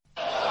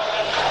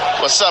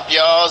What's up,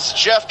 y'all? It's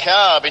Jeff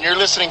Cobb, and you're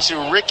listening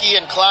to Ricky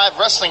and Clive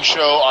Wrestling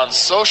Show on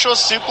Social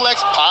Suplex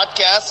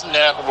Podcast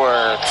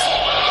Network.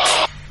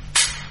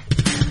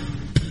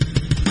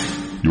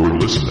 You're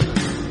listening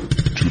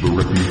to the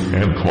Ricky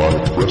and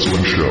Clive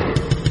Wrestling Show.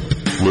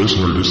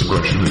 Listener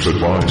discretion is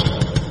advised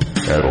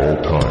at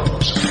all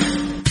times.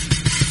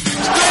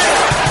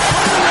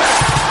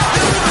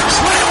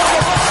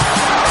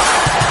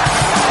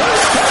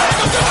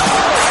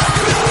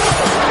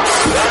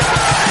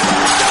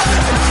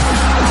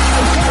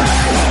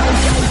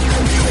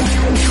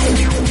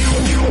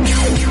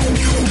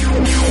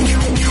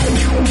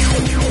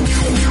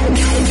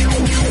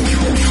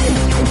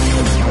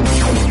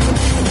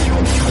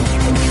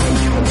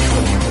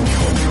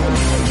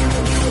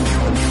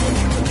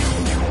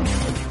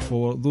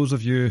 For those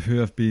of you who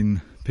have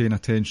been paying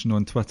attention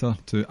on Twitter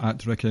to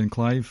 @Ricky and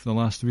Clive the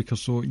last week or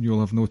so, you'll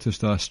have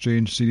noticed a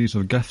strange series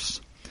of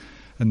GIFs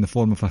in the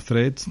form of a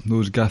thread.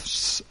 Those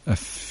GIFs,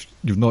 if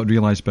you've not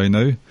realised by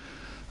now,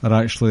 are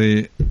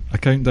actually a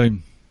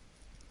countdown.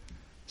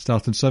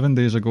 Started 7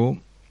 days ago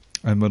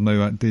and we're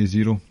now at day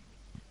 0.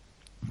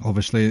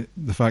 Obviously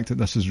the fact that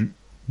this has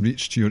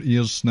reached your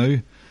ears now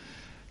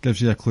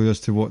gives you a clue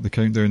as to what the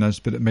countdown is,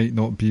 but it might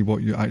not be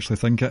what you actually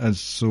think it is.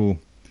 So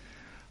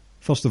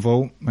first of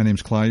all, my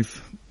name's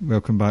Clive.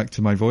 Welcome back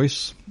to my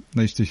voice.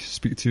 Nice to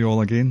speak to you all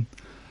again.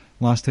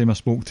 Last time I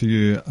spoke to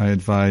you, I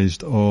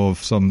advised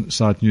of some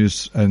sad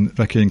news in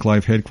Ricky and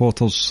Clive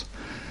headquarters.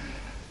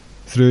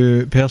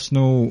 Through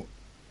personal,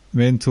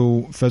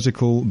 mental,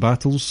 physical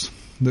battles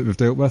that we've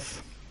dealt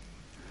with,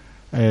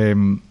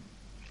 we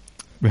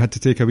had to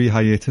take a wee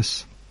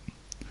hiatus.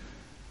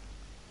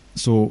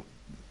 So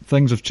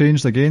things have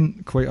changed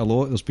again quite a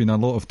lot. There's been a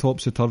lot of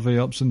topsy-turvy,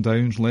 ups and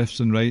downs, lefts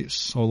and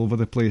rights, all over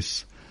the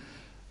place.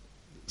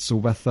 So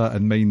with that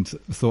in mind,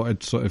 I thought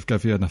I'd sort of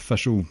give you an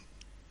official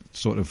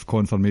sort of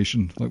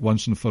confirmation, like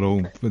once and for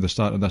all, with the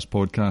start of this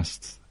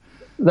podcast.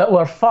 That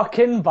we're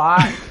fucking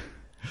back.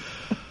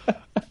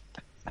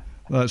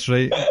 That's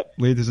right,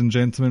 ladies and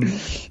gentlemen.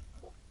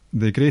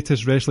 The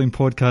greatest wrestling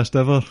podcast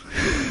ever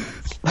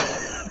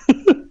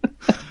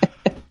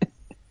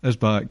is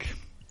back.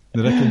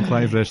 The Ricky and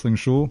Clive Wrestling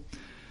Show,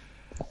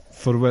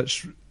 for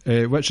which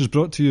is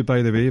brought to you,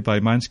 by the way,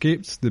 by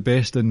Manscaped, the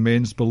best in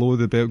men's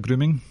below-the-belt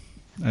grooming.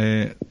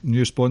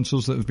 New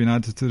sponsors that have been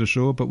added to the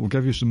show, but we'll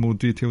give you some more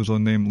details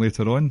on them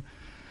later on.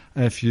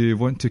 If you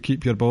want to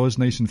keep your balls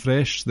nice and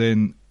fresh,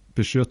 then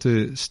be sure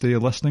to stay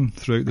listening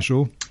throughout the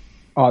show.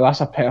 Oh, that's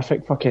a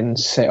perfect fucking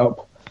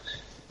setup.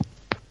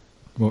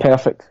 What?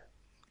 Perfect.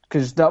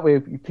 Because that way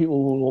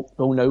people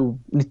will now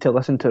need to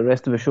listen to the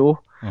rest of the show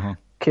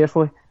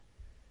carefully.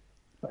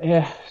 But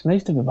yeah, it's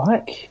nice to be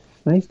back.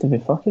 Nice to be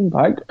fucking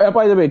back.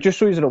 By the way, just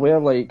so you're aware,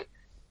 like,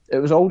 it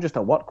was all just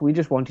a work. We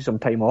just wanted some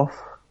time off.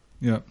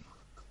 Yeah.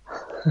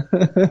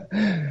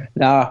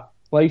 Nah,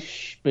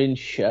 life's been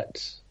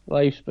shit.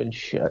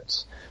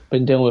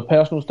 Been dealing with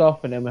personal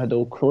stuff, and then we had the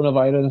whole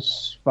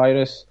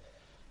coronavirus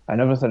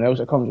and everything else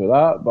that comes with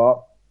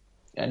that.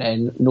 And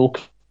then no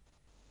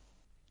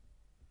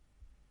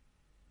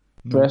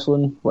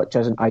wrestling, which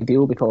isn't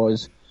ideal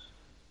because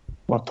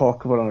we're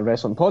on a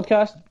wrestling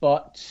podcast.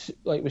 But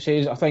like we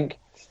say, I think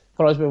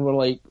for us, we were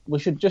like, we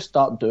should just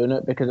start doing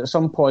it because at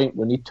some point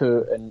we need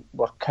to, and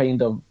we're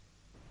kind of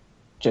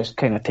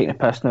taking a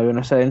piss now in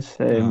a sense.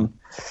 And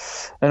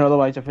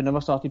otherwise, if we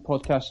never started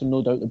podcasting,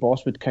 no doubt the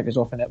boss would kick us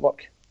off the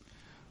network.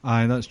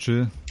 Aye, that's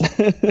true.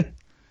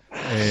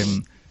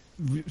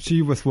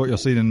 See, with what you're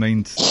saying in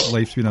mind,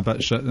 life's been a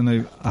bit shit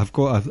now. I've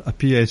got a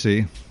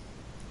PSA.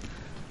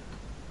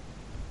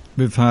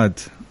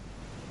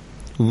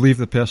 We'll leave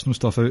the personal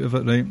stuff out of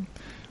it, right?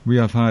 We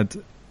have had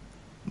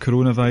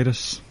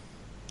coronavirus.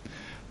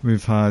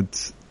 We've had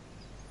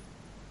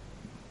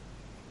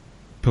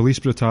police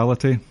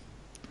brutality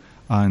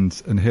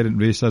and inherent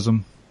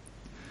racism.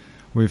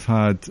 We've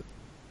had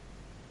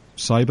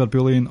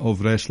cyberbullying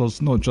of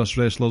wrestlers, not just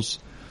wrestlers,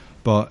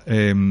 but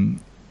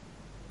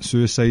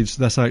suicides.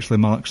 This actually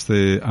marks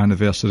the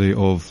anniversary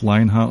of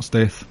Lionheart's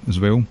death as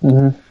well.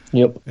 Mm-hmm.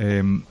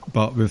 Yep.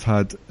 But we've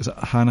had, is it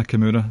Hana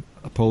Kimura?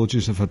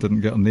 Apologies if I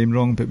didn't get her name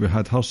wrong, but we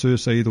had her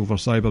suicide over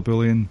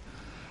cyberbullying.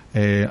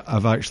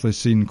 I've actually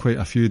seen quite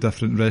a few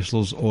different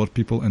wrestlers or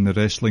people in the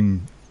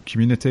wrestling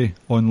community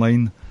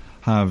online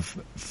have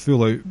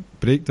full out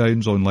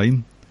breakdowns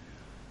online.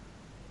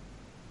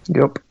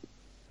 Yep.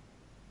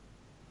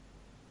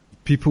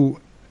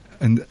 People,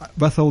 and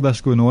with all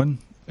this going on,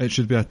 it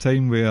should be a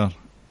time where,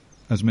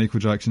 as Michael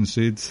Jackson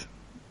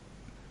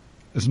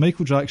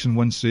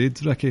once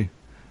said, Ricky,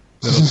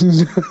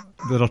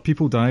 there are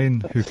people dying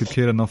who could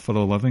care enough for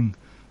a living,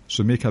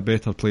 so make a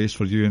better place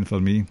for you and for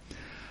me.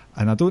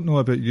 And I don't know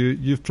about you,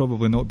 you've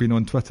probably not been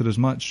on Twitter as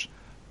much,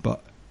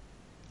 but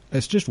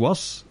it's just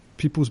worse.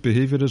 People's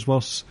behaviour is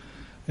worse.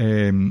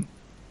 The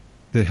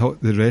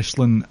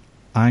wrestling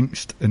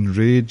angst and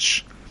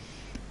rage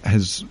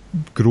has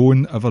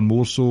grown ever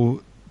more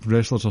so.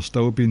 Wrestlers are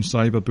still being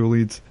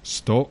cyberbullied,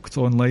 stalked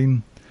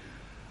online.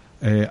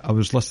 I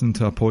was listening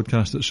to a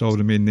podcast that shall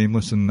remain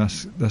nameless, and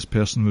this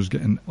person was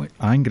getting like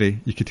angry.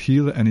 You could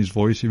hear it in his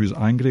voice. He was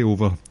angry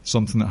over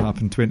something that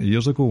happened 20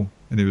 years ago,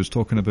 and he was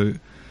talking about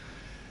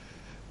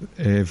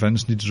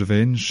Vince needs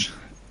revenge,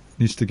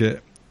 needs to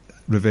get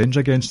revenge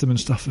against him and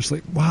stuff. It's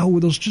like, wow,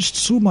 there's just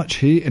so much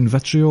hate and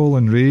vitriol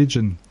and rage.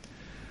 And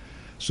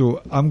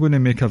so I'm going to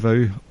make a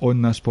vow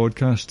on this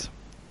podcast.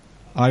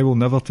 I will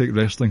never take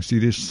wrestling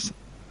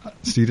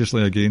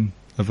seriously again,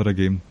 ever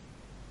again.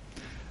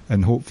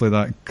 And hopefully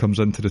that comes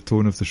into the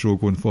tone of the show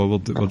going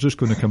forward, that we're just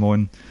going to come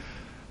on.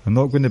 I'm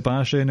not going to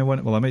bash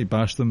anyone. Well, I might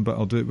bash them, but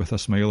I'll do it with a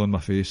smile on my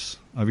face,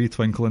 a wee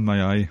twinkle in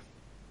my eye,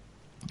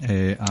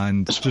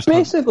 and just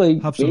have some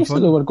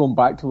fun. We're going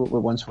back to what we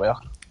once were.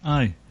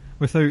 Aye,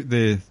 without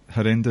the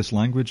horrendous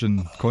language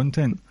and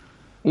content.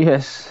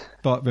 Yes.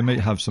 But we might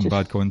have some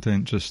bad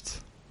content,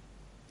 just...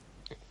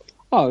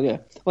 Oh, yeah.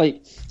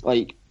 Like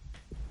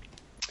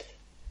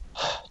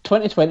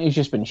 2020 has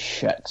just been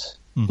shit.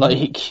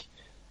 Mm-hmm.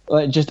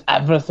 Like just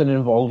everything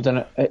involved in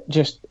it.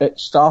 It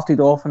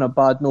started off on a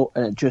bad note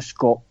and it just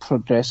got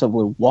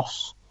progressively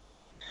worse.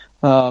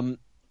 But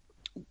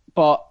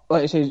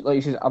like I said,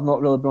 I've not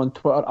really been on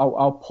Twitter.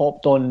 I'll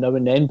popped on now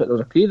and then, but there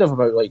was a period of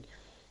about like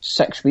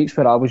 6 weeks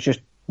where I was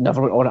just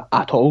never went on it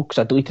at all because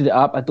I deleted the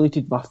app. I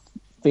deleted my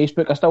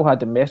Facebook. I still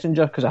had the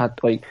Messenger because I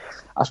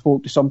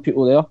spoke to some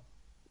people there.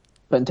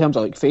 But in terms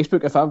of like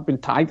Facebook, if I've been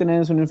tagged in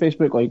anything on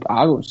Facebook, like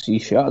I don't see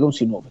shit. I don't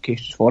see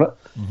notifications for it.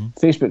 Mm-hmm.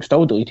 Facebook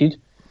still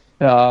deleted.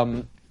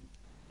 Twitter,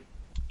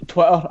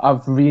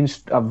 I've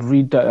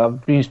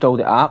reinstalled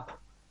the app.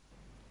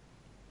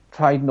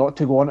 Tried not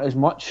to go on it as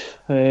much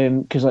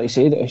because, like I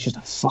said, it's just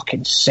a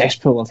fucking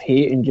cesspool of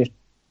hate and just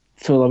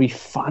full of wee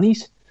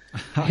fannies.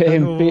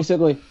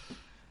 Basically,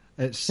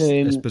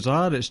 it's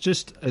bizarre. I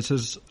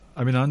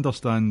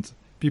understand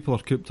people are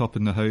cooped up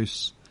in the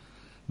house.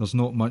 There's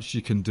not much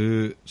you can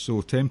do,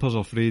 so tempers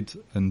are frayed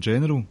in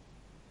general.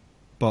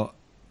 But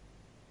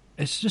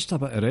it's just a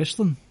bit of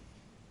wrestling.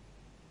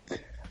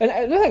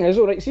 And the thing is,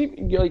 right, see,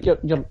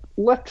 you're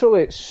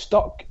literally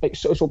stuck. Like,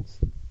 so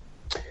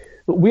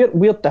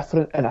we're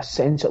different in a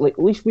sense that, like,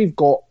 at least we've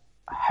got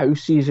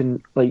houses,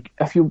 and like,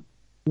 if you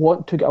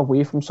want to get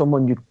away from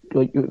someone,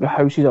 the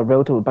houses are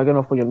relatively big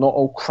enough where you're not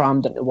all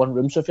crammed into one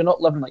room. So if you're not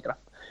living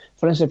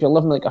for instance, if you're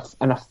living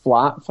in a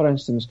flat, for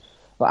instance,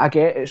 like, I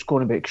get it's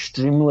going to be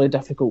extremely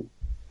difficult.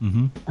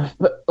 Mm-hmm.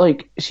 But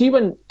like, see,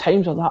 when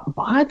times are that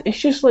bad, it's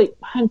just like,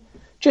 man,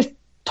 just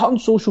turn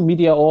social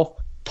media off.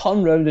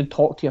 Turn around and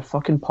talk to your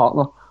fucking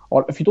partner.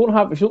 Or if you don't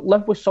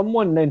live with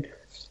someone, then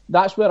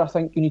that's where I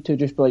think you need to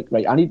just be like,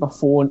 right, I need my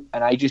phone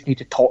and I just need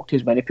to talk to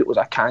as many people as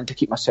I can to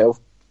keep myself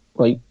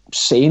like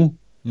sane.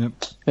 Yep.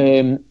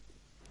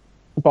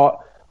 But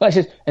like I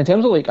said, in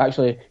terms of like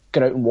actually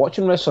get out and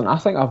watching wrestling, I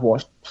think I've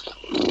watched.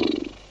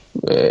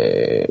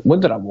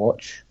 What did I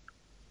watch?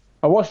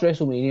 I watched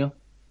WrestleMania.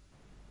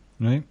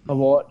 Right. I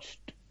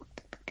watched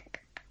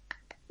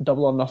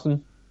Double or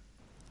Nothing.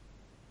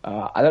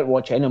 I didn't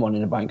watch any Money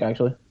in the Bank,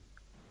 actually.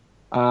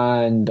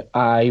 And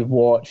I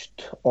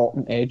watched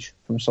Orton Edge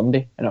from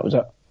Sunday, and that was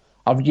it.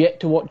 I've yet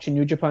to watch a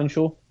New Japan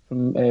show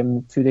from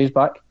a few days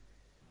back.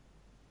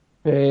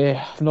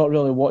 I've not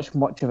really watched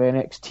much of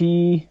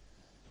NXT,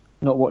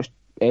 not watched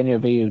any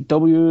of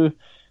AEW.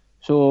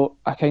 So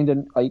I kind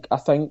of, like, I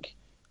think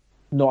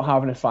not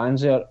having the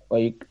fans there,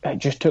 like, it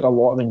just took a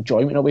lot of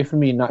enjoyment away from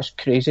me, and that's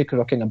crazy because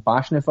we're kind of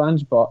bashing the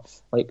fans, but,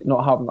 like,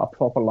 not having a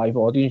proper live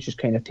audience just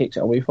kind of takes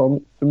it away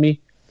from me.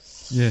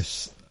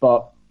 Yes.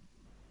 But,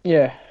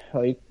 yeah,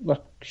 like, we're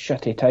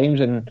shitty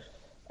times, and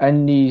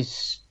in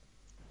these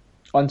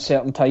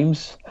uncertain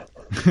times...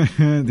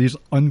 These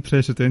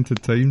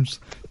unprecedented times.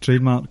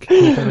 Trademark.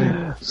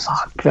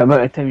 Fuck, the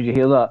amount of times you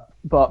hear that.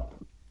 But,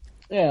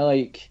 yeah,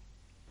 like...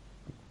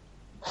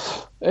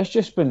 It's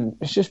just been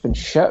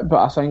shit,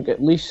 but I think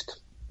at least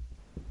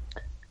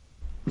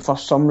for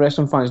some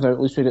wrestling fans now, at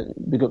least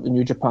we got the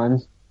New Japan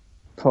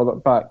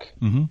product back.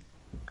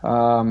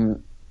 Mm-hmm.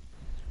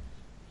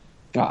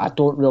 I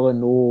don't really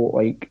know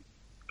like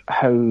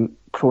how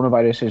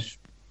coronavirus is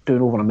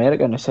doing over in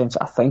America, in the sense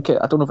that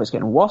I don't know if it's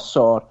getting worse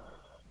or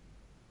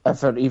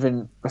if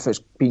it's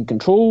being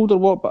controlled or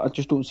what, but I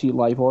just don't see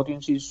live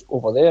audiences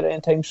over there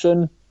anytime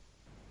soon.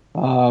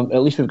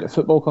 At least we've got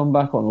football coming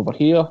back on over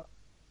here.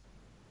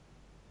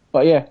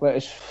 But yeah,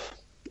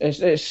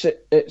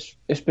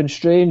 it's been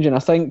strange, and I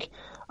think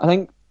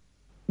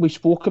we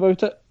spoke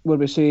about it where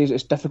we say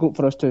it's difficult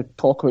for us to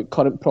talk about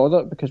current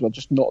product because we're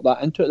just not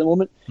that into it at the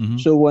moment. Mm-hmm.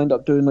 So we'll end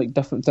up doing like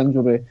different things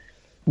where we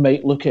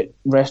might look at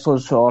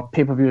wrestlers or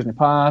pay-per-views in the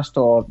past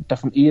or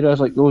different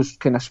eras, like those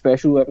kind of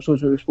special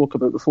episodes that we spoke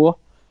about before.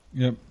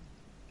 Yep.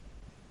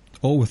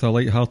 All with a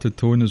light-hearted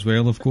tone as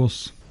well, of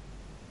course.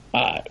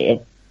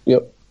 Yep.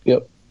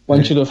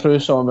 Once you go through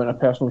some amount of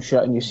personal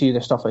shit and you see the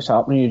stuff that's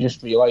happening, you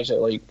just realise that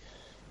like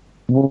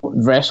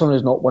wrestling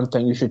is not one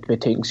thing you should be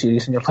taking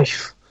serious in your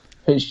life.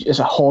 It's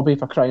a hobby,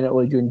 for crying out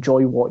loud. You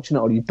enjoy watching it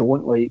or you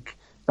don't. Like,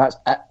 that's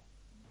it.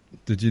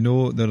 Did you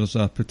know there's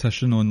a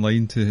petition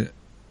online to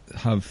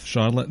have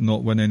Charlotte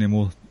not win any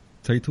more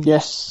titles?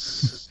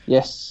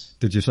 Yes.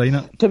 Did you sign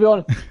it? To be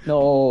honest,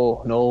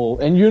 no.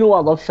 And you know I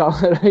love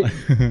Charlotte,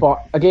 right?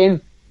 But again,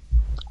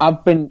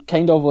 I've been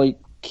kind of like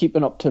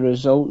keeping up to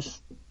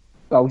results.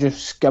 I'll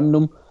just skim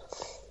them.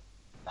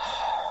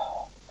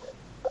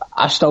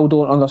 I still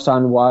don't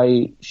understand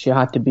why she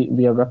had to beat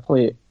Rhea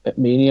Ripley at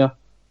Mania.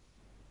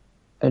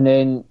 And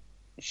then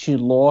she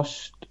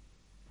lost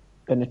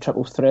in the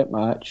triple threat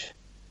match.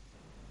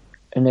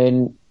 And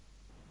then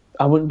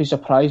I wouldn't be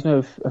surprised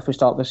now if we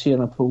start this year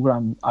in a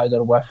programme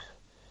either with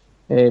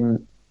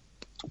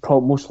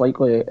probably most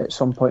likely at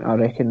some point I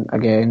reckon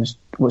against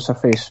what's her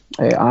face,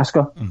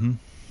 Asuka. Mm-hmm.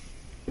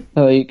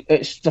 Like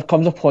there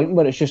comes a point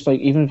where it's just like,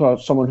 even for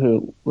someone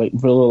who like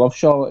really loves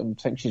Charlotte and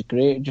thinks she's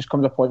great, it just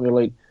comes a point where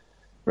like,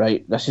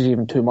 right, this is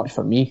even too much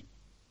for me.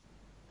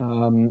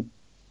 And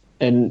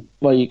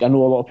like I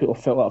know a lot of people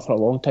felt that for a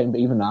long time, but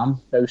even I'm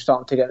now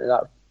starting to get into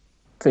that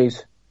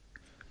phase.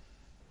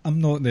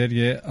 I'm not there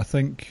yet. I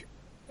think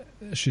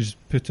she's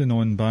putting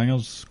on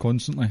bangers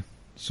constantly,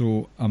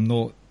 so I'm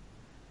not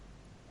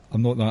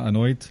that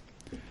annoyed.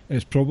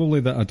 It's probably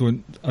that I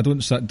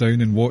don't sit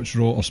down and watch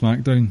Raw or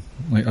SmackDown.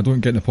 Like I don't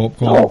get the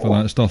popcorn for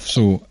that stuff,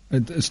 so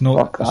it's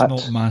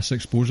not mass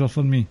exposure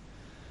for me.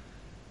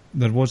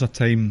 There was a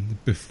time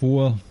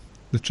before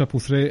the triple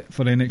threat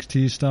for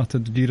NXT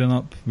started gearing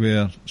up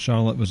where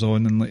Charlotte was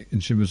on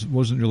and she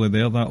wasn't really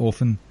there that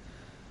often.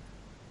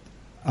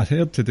 I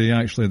heard today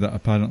actually that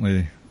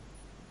apparently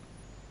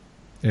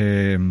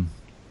I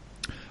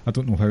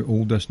don't know how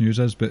old this news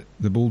is, but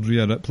the bold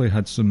Rhea Ripley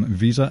had some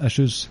visa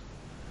issues.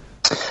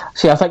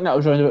 See, I think that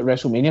was around about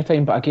WrestleMania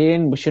time, but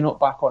again, was she not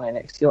back on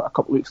NXT like a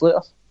couple of weeks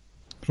later?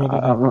 Probably.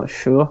 I'm not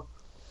sure.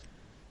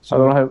 So, I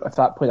don't know if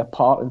that played a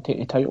part in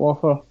taking the title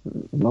off her.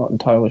 I'm not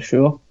entirely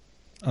sure.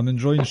 I'm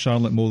enjoying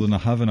Charlotte more than I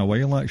have in a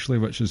while, actually,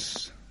 which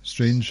is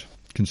strange,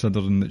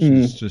 considering that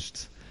she's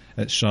just...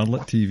 It's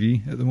Charlotte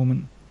TV at the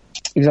moment.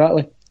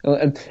 Exactly.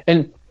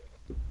 And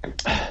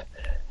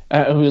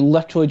we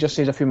literally just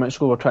said a few minutes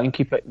ago we're trying to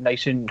keep it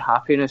nice and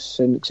happiness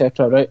and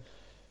etc., right?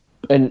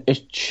 And as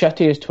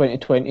shitty as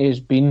 2020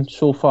 has been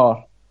so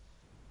far,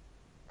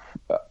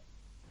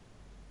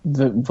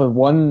 the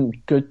one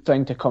good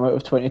thing to come out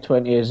of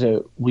 2020 is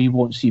that we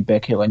won't see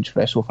Becky Lynch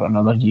wrestle for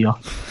another year.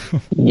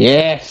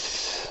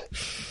 Yes!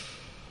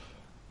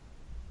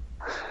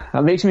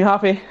 That makes me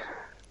happy.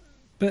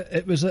 But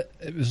it was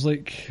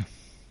like...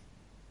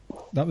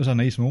 That was a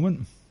nice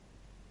moment.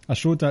 I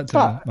showed that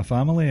to my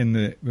family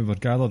and we were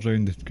gathered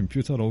around the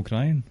computer all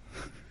crying.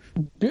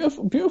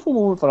 Beautiful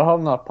moment for her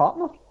and her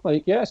partner.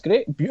 Like, yeah, it's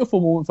great.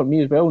 Beautiful moment for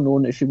me as well,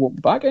 knowing that she won't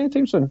be back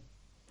anytime soon.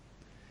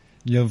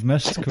 You've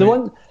missed...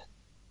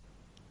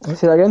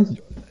 Say that again?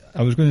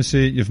 I was going to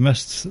say, you've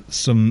missed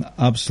some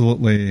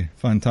absolutely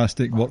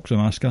fantastic work from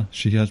Asuka.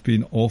 She has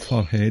been off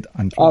her head.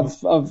 And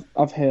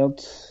I've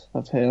heard.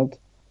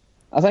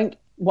 I think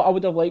what I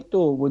would have liked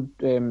though would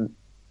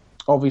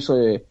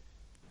obviously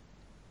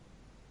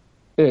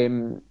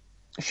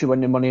she won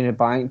the Money in the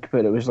Bank,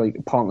 but it was like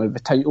apparently the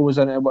title was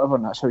in it or whatever,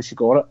 and that's how she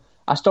got it.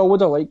 I still would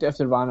have liked it if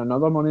they ran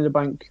another Money in the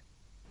Bank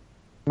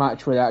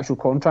match with the actual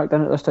contract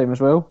in it this time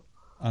as well.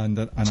 And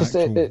an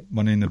actual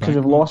Money in the Bank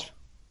match.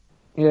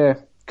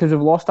 Because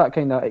we've lost that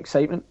kind of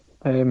excitement.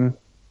 But,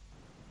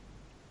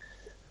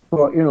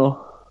 you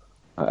know,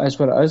 it is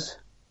what it is.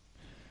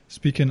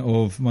 Speaking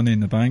of Money in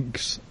the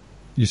Banks,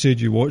 you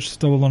said you watched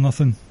Double or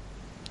Nothing?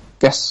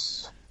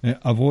 Yes.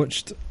 I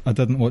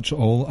didn't watch it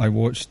all. I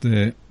watched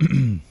the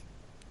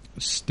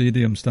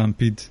Stadium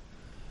Stampede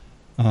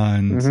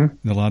and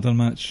the ladder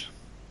match.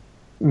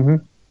 Mm-hmm.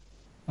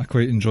 I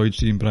quite enjoyed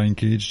seeing Brian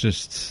Cage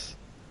just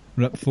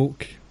rip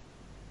folk.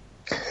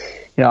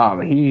 Yeah, I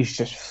mean,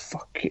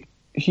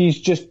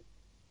 he's just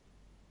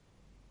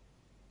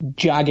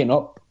jagging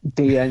up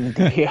day in,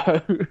 day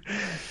out.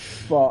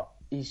 But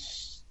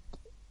he's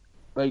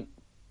like,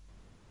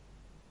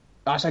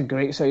 that's a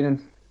great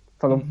signing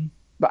for him.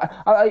 But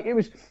it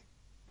was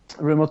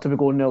rumoured to be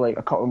going there like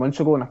a couple of months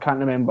ago, and I can't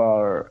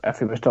remember if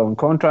he was still in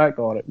contract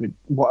or it would,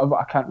 whatever.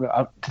 I can't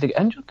remember. Did he get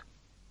injured?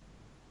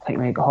 I think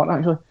he might get hurt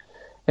actually.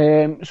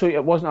 So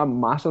it wasn't a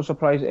massive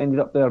surprise it ended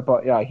up there,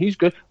 but yeah, he's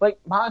good. Like,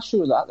 my issue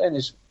with that then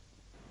is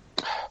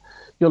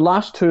your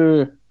last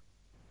two, do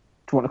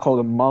you want to call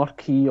them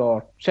marquee,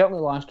 or certainly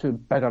the last two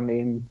bigger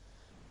name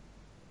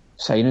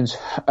signings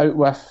out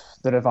with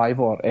the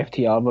Revival, or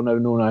FTR we're now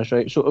known as,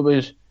 right? So it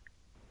was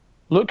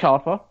Luke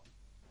Harper,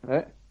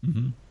 right?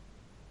 Mm-hmm.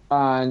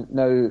 And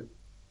now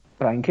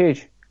Brian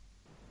Cage.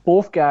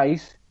 Both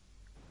guys,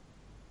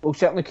 well,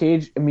 certainly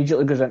Cage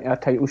immediately goes into a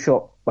title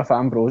shot with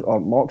Ambrose or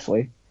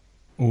Moxley.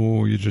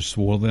 Oh, you just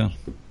swore there.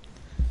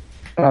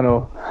 I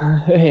know.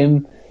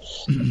 And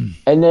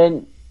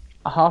then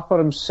Harper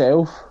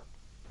himself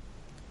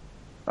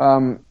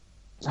had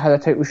a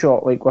title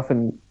shot like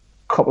within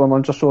a couple of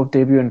months or so of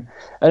debuting.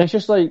 And it's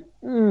just like,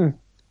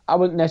 I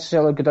wouldn't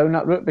necessarily go down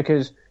that route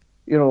because,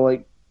 you know,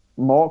 like,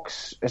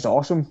 Mox is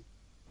awesome.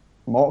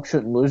 Mox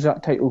shouldn't lose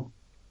that title.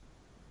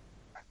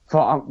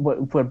 But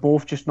we're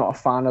both just not a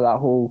fan of that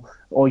whole,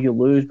 you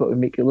lose but we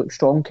make you look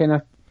strong kind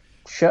of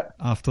shit.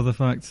 After the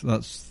fact,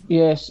 that's...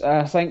 Yes,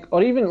 I think,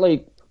 or even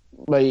like,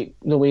 like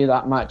the way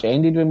that match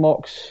ended with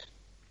Mox.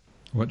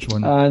 Which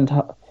one? And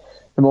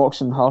the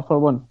Mox and Harper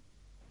one.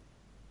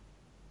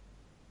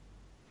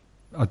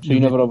 So you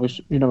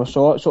never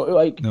saw it. So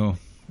like no,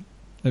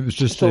 it was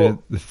just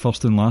so, the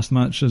first and last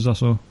matches I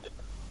saw.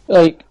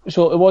 Like,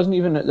 so it wasn't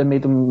even that they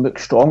made him look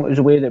strong. It was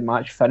the way the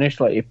match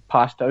finished. Like he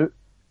passed out,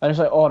 and it's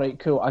like, all right,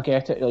 cool, I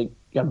get it. Like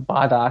you're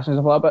badass and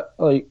stuff like that, but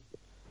like,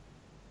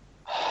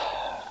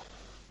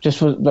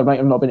 there might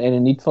have not been any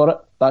need for it.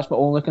 That's my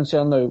only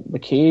concern now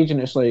with Cage, and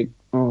it's like,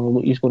 oh,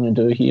 what he's going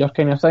to do here,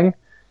 kind of thing.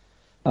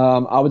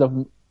 I would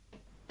have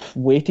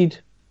waited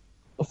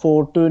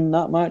before doing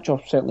that match,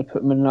 or certainly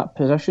put him in that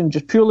position,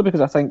 just purely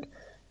because I think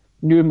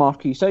new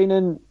marquee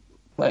signing,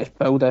 let's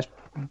build this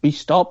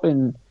beast up,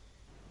 and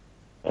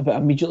but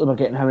immediately we're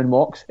getting him in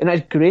Mox, and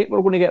it's great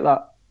we're going to get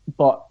that,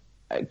 but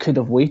it could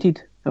have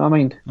waited, in my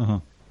mind.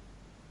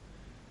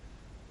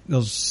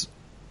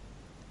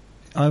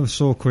 I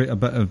saw quite a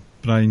bit of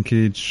Brian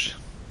Cage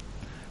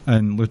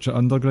in Lucha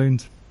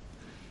Underground,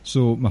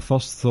 so my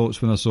first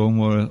thoughts when I saw him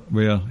were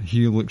where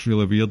he looks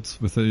really weird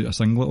without a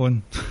singlet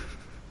on.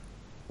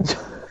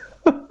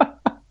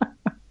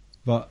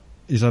 But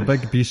he's a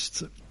big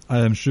beast. I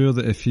am sure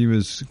that if he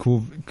was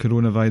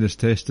coronavirus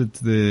tested,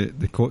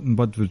 the cotton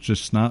bud would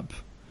just snap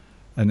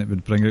and it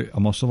would bring out a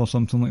muscle or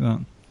something like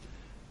that.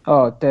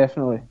 Oh,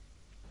 definitely.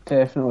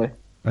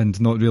 And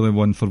not really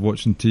one for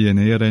watching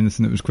TNA or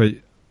anything. It was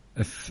quite...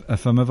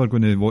 If I'm ever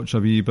going to watch a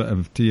wee bit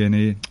of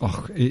TNA,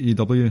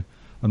 AEW,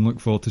 and look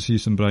forward to see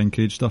some Brian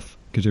Cage stuff,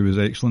 because he was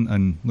excellent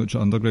in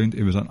Lucha Underground.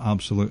 He was an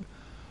absolute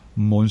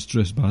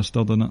monstrous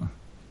bastard in it.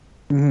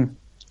 Mm-hmm.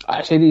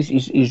 I said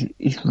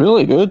he's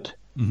really good.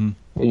 Mm-hmm.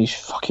 And he's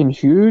fucking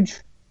huge.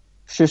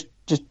 It's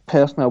just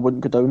personally I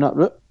wouldn't go down that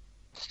route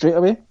straight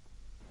away.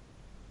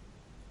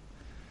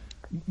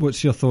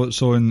 What's your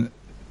thoughts on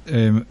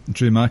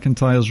Drew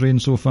McIntyre's reign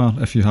so far,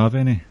 if you have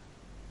any?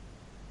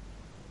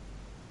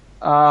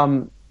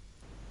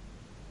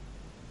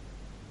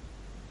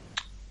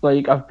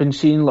 Like I've been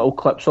seeing little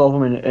clips of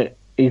him, and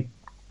it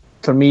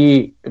for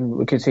me, and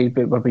we could say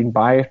we're being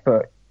biased,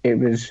 but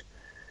he's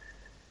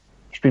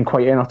been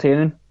quite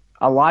entertaining.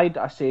 I lied,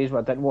 I says,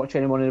 I didn't watch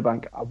any Money in the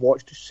Bank. I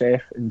watched the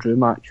Seth and Drew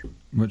match,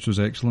 which was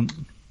excellent.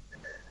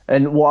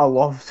 And what I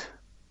loved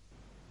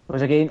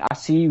was, again, I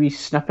see these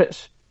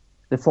snippets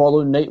the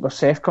following night where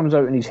Seth comes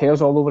out and his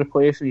hair's all over the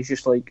place, and he's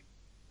just like,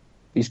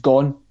 he's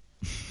gone.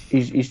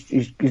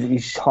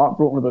 He's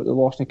heartbroken about the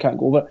loss and he can't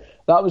go over it.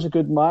 That was a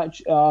good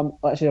match. Like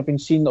I said, I've been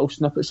seeing little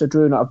snippets of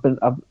Drew, and I've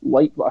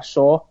liked what I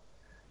saw.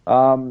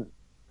 I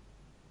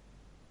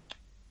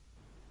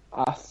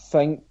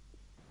think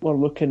we're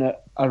looking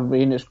at a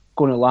reign that's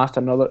going to last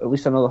at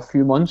least another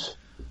few months.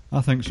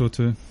 I think so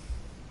too.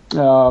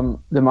 The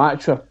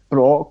match with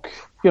Brock,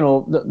 they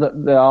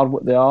are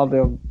what they are.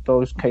 They're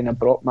those kind of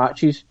Brock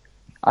matches.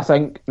 I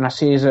think, and I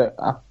said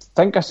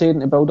in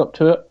the build up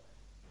to it,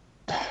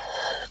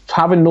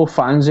 having no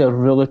fans there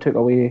really took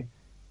away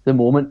the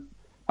moment.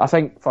 I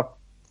think for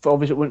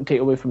obviously it wouldn't take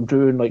away from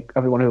Drew and like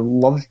everyone who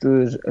loves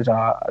Drew as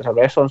a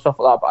wrestler and stuff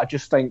like that. But I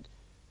just think,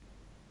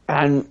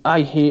 and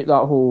I hate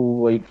that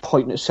whole like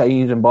pointing at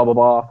signs and blah blah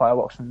blah,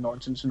 fireworks and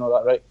nonsense and all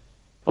that, right?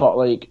 But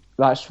like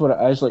that's what it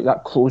is. Like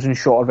that closing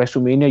shot of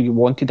WrestleMania, you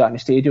wanted that in the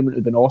stadium. It would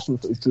have been awesome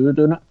if it was Drew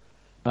doing it.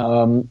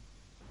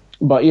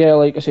 But yeah,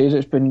 like I said,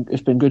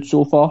 it's been good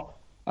so far.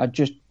 I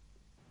just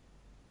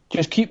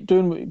keep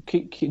doing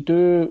keep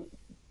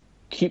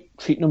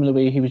treating him the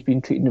way he was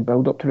being treated in the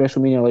build up to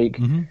WrestleMania. Like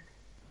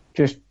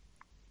just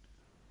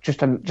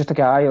a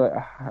guy. Like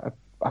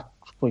I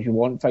suppose you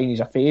want fine, he's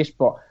a face,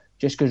 but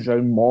just goes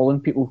around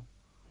mauling people.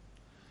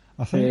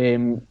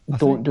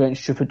 Don't do anything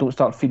stupid. Don't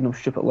start feeding them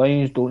stupid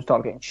lines. Don't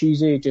start getting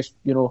cheesy. Just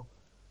do what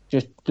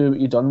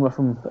you've done with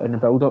him in the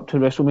build up to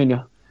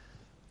WrestleMania.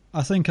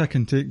 I think I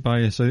can take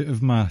bias out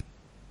of my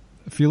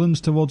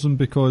feelings towards him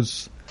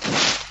because,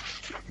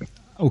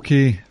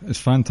 okay, it's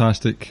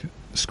fantastic.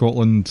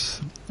 Scotland,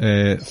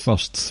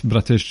 first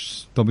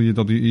British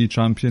WWE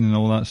champion and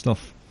all that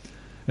stuff.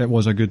 It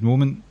was a good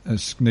moment.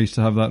 It's nice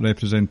to have that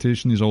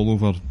representation. He's all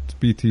over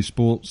BT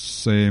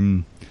Sports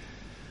Twitter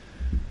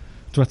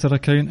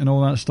account and all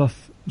that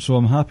stuff. So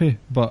I'm happy,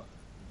 but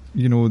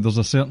there's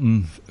a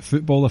certain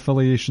football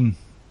affiliation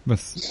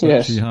with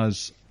which he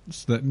has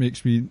that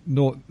makes me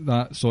not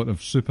that sort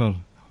of super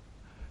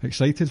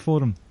excited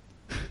for him.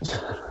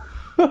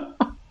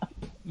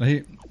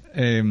 Right.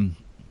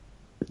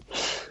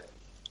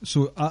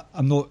 So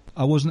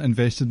I wasn't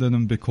invested in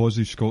him because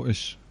he's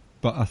Scottish,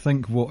 but I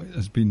think what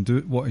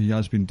he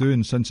has been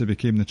doing since he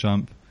became the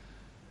champ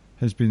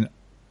has been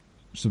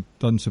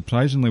done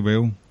surprisingly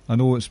well. I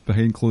know it's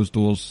behind closed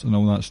doors and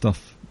all that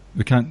stuff.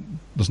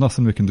 There's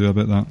nothing we can do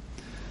about that.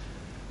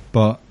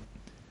 But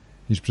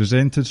he's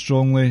presented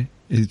strongly.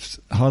 He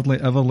hardly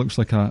ever looks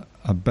like a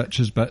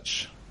bitch's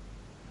bitch.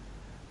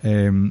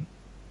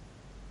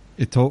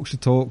 He talks the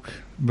talk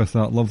with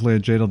that lovely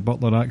Gerard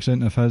Butler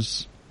accent of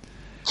his.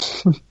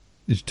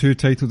 His 2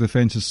 title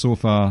defences so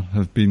far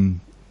have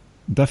been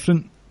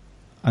different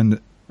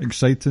and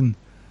exciting,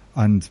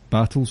 and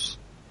battles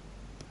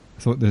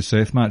thought the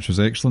Seth match was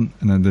excellent,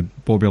 and then the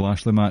Bobby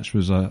Lashley match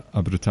was a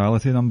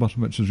brutality number,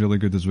 which was really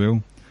good as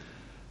well.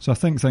 So I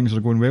think things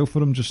are going well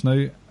for him just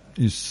now.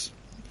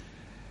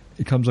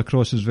 He comes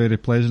across as very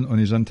pleasant on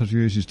his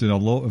interviews. He's doing a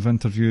lot of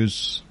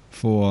interviews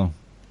for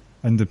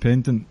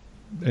independent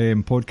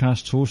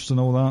podcast hosts and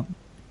all that.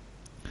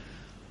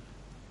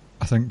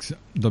 I think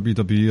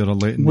WWE are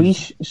letting... We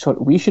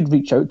should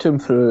reach out to him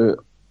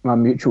through my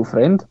mutual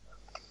friend.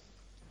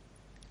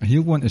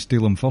 He'll want to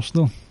steal him first,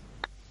 though.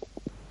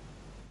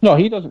 No,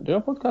 he doesn't do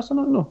a podcast, I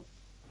don't know.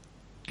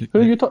 Who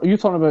are you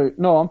talking about?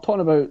 No, I'm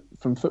talking about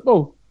from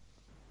football.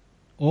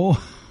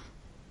 Oh.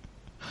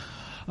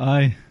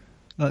 Aye,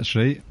 that's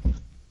right.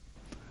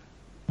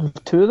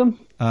 Two of them?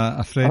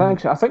 A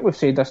friend... I think we've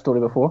said this story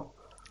before.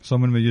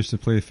 Someone we used to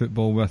play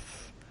football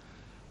with,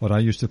 or I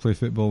used to play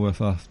football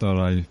with after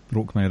I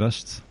broke my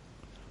wrist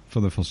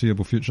for the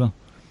foreseeable future,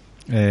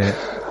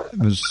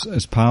 was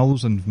as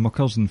pals and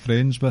muckers and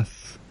friends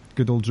with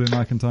good old Drew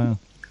McIntyre.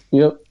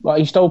 Yep, but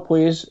he still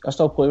plays. I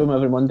still play with him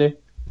every Monday.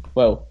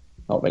 Well,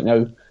 not right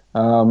now.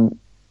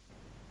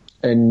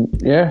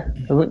 And yeah,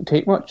 it wouldn't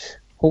take much,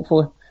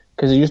 hopefully,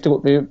 because they used to go.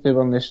 They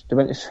went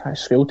to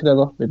school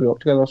together. They grew up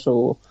together.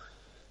 So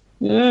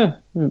yeah,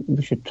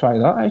 we should try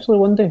that actually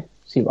one day.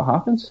 See what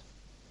happens.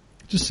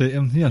 Just say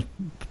to him, here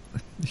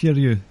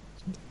you,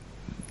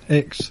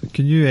 X,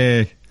 can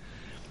you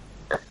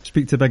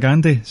speak to Big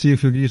Andy, see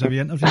if he'll give us a wee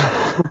interview?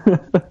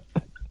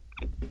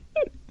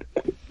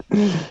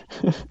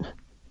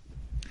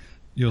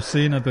 You're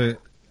saying about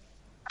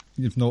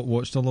you've not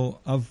watched a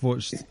lot. I've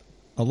watched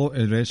a lot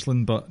of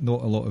wrestling, but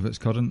not a lot of it's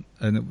current.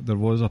 And there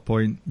was a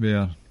point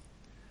where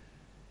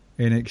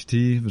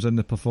NXT was in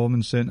the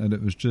Performance Centre and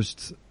it was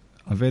just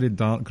a very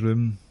dark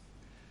room,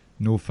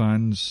 no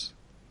fans,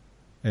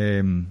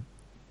 and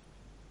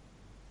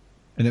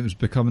it was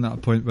becoming at a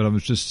point where I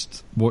was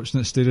just watching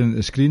it, staring at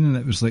the screen, and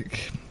it was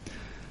like,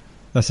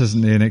 this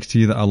isn't the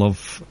NXT that I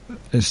love.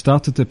 It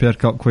started to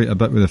perk up quite a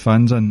bit with the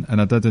fans in, and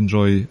I did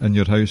enjoy In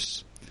Your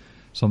House,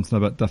 something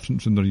a bit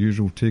different from their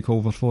usual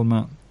takeover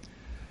format.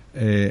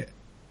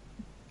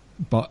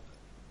 But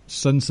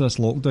since this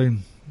lockdown,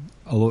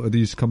 a lot of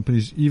these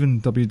companies,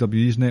 even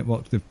WWE's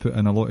network, they've put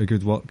in a lot of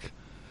good work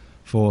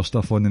for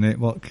stuff on the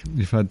network.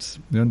 You've had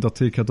the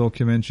Undertaker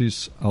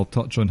documentaries. I'll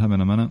touch on him in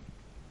a minute.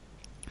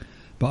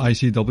 But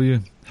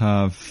ICW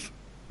have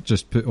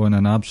just put on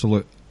an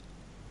absolute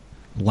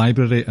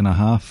library and a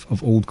half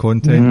of old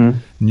content,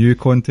 new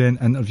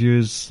content,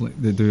 interviews, like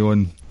they do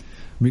on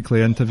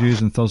weekly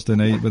interviews and Thursday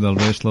night with their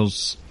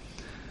wrestlers.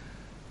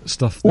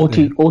 Stuff.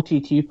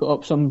 OTT put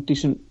up some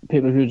decent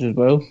pay-per-views as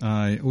well.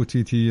 Aye,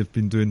 OTT have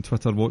been doing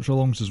Twitter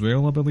watch-alongs as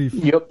well, I believe.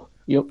 Yep.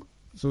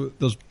 So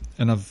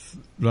I've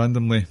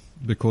randomly,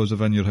 because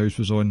of In Your House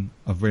was on,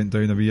 I've went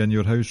down a wee In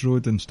Your House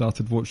road and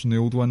started watching the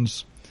old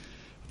ones.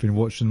 I've been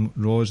watching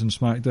Raws and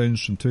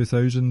Smackdowns from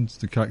 2000,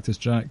 the Cactus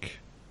Jack,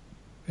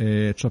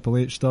 Triple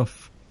H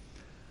stuff.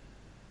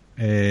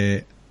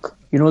 You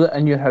know that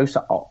In Your House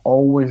that I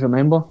always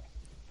remember?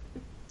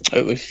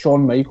 It was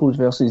Shawn Michaels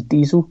versus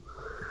Diesel.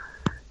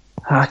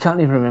 I can't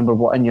even remember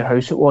what In Your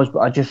House it was, but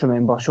I just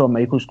remember Shawn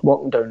Michaels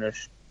walking down the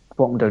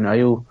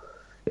aisle.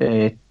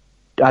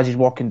 As he's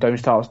walking down,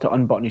 starts to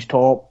unbutton his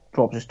top,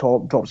 drops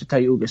the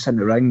title, gets in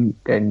the ring,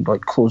 and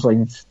like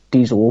clotheslines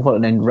Diesel over,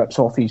 and then rips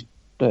off his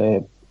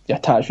the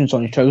attachments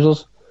on his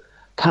trousers.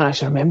 Can't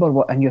actually remember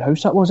what In Your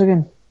House that was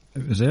again.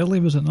 It was early,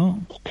 was it not?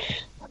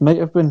 It might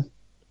have been.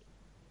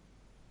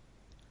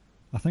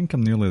 I think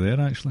I'm nearly there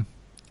actually.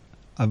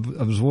 I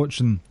was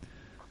watching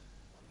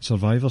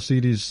Survivor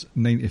Series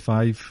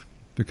 95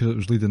 because it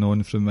was leading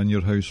on from In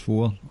Your House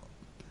 4,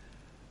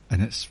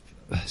 and it's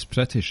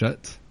pretty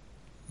shit.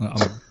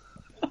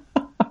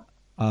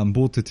 I'm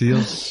bored to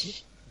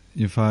tears.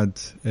 You've had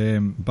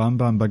Bam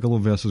Bam Bigelow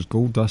versus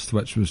Goldust,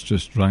 which was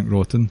just rank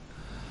rotten.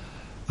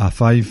 A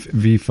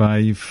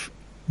 5v5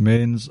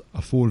 men's,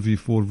 a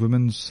 4v4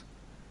 women's,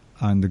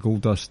 and the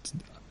Goldust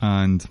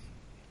and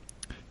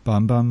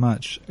Bam Bam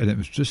match, and it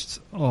was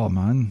just, oh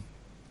man.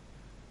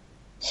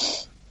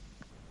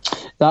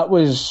 That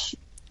was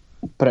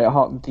Bret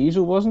Hart and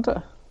Diesel, wasn't it?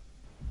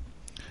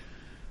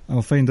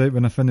 I'll find out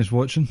when I finish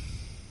watching.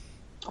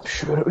 I'm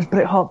sure it was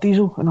Bret Hart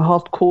Diesel in a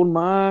hardcore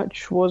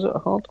match. Was it a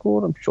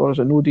hardcore? I'm sure it was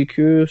a no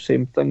DQ.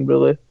 Same thing,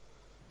 really.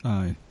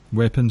 Aye,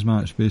 weapons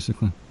match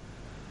basically.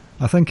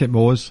 I think it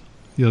was.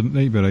 You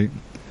might be right.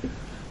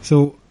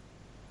 So,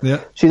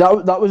 yeah. See,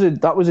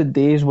 that was a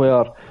days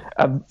where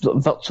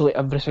virtually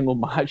every single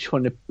match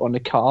on the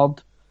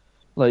card,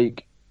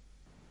 like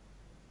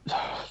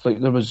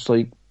there was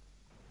like,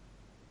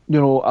 you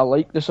know, I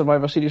like the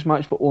Survivor Series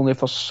match, but only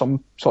for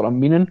some sort of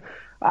meaning.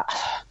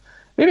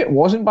 Maybe it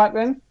wasn't back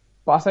then.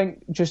 But I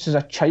think just as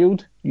a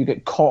child, you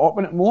get caught up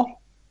in it more.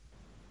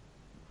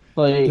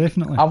 Like,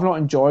 definitely. I've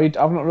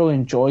not really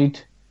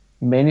enjoyed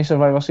many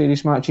Survivor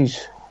Series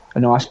matches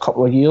in the last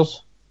couple of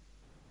years.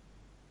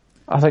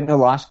 I think the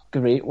last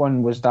great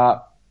one was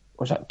that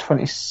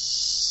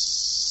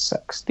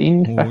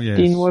 2016,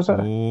 15, was it?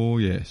 Oh,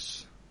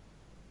 yes.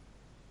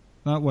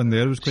 That one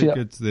there was quite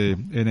good, the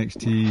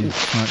NXT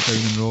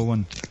SmackDown and Raw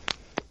one.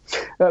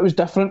 It was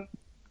different.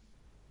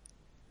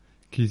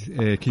 Keith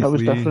That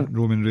was Lee, different.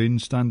 Roman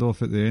Reigns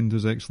standoff at the end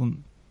was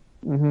excellent.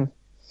 Hmm.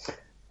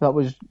 That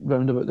was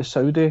round about the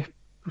Saudi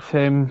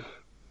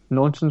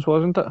nonsense,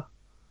 wasn't it?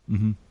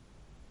 Mm-hmm.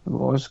 It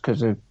was,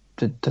 because of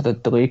the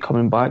delay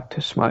coming back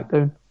to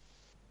SmackDown.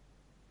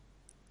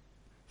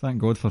 Thank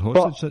God for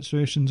hostage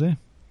situations, eh?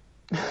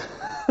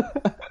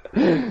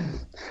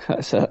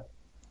 That's it.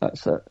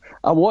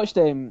 I watched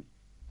Daniel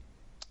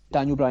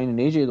Bryan and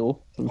AJ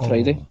though from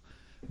Friday.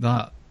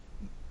 That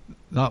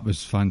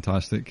was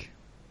fantastic.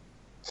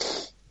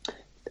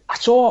 I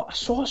saw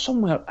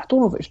somewhere, I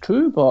don't know if it's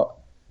true, but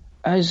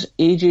is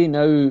AJ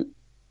now,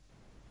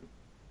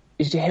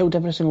 is he held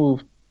every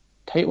single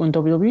title in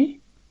WWE?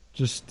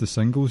 Just the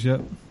singles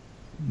yet?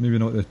 Maybe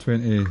not the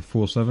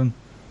 24/7.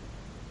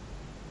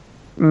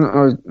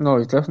 No,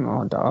 he's definitely not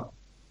on that.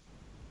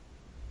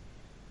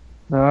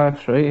 No,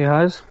 that's right, he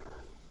has.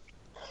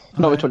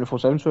 Not the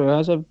 24/7, so he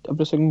has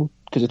every single,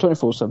 because the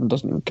 24/7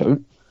 doesn't even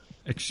count.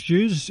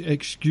 Excuse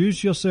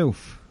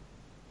yourself.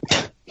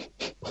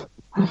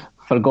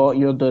 Forgot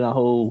you're doing a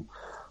whole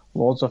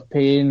Lords of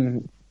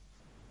Pain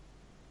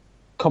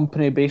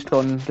company based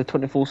on the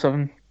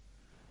 24/7.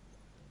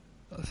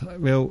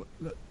 Well,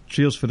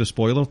 cheers for the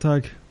spoiler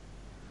tag.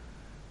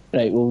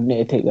 Right, we'll need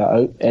to take that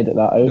out, edit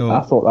that out. No.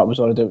 I thought that was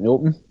already out in the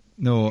open.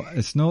 No,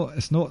 it's not.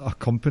 It's not a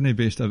company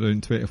based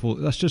around 24.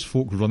 That's just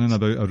folk running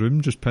about a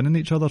room, just pinning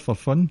each other for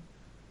fun.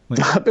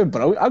 That'd be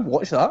brilliant. I'd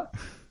watch that.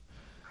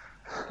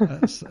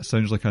 It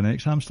sounds like an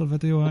X-Hamster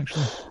video,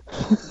 actually.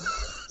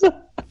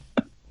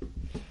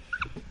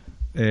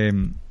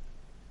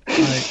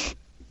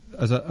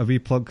 As a wee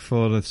plug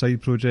for the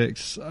side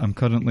projects, I'm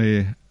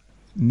currently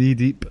knee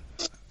deep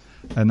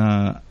in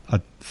a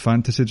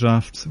fantasy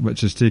draft,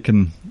 which has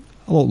taken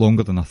a lot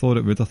longer than I thought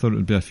it would. I thought it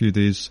would be a few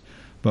days,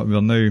 but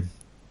we're now,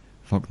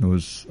 fuck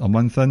knows, a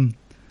month in.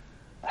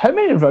 How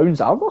many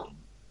rounds are there?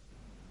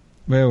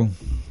 Well,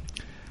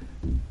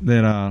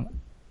 there are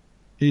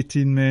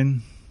 18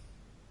 men,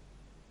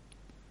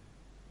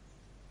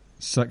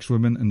 6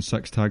 women and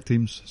 6 tag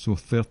teams, so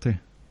 30.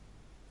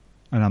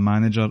 And a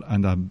manager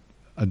and a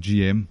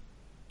GM,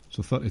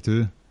 so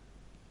 32.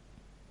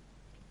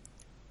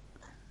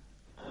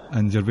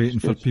 And you're waiting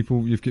for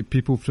people. You've got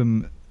people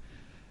from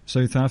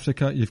South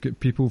Africa, you've got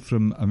people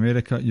from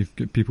America, you've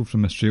got people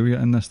from Australia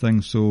in this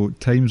thing, so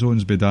time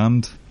zones be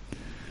damned.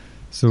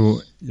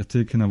 So you're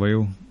taking a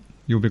while.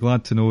 You'll be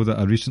glad to know that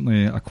I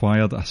recently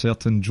acquired a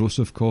certain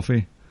Joseph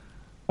Coffey.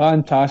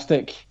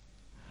 Fantastic.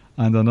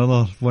 And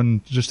another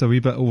one just a wee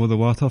bit over the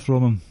water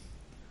from him.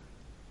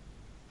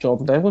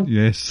 Jordan Devlin?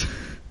 Yes.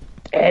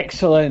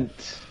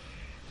 Excellent.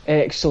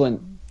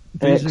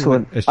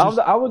 Basically, it's I just-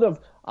 would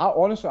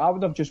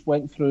have just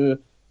went through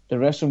the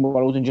wrestling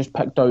world and just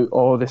picked out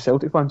all the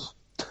Celtic fans.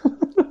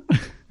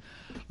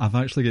 I've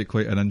actually got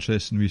quite an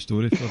interesting wee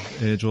story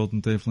for Jordan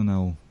Devlin.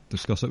 I'll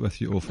discuss it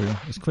with you off air.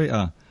 It's quite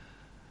a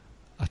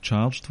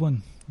charged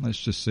one, let's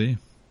just say. It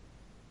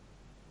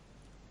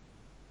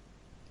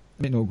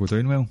might not go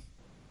down well.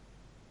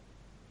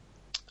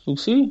 We'll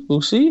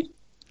see.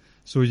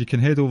 So you can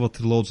head over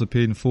to the Lords of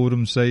Pain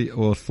forum site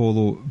or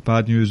follow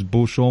Bad News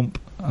Beauchamp.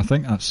 I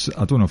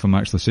don't know if I'm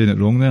actually saying it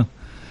wrong there,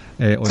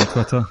 on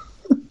Twitter.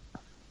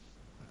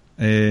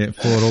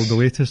 For all the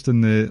latest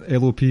in the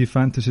LOP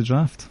fantasy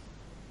draft.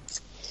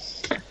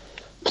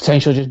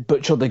 Potentially just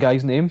butchered the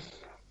guy's name.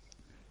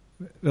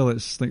 Well,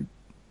 it's like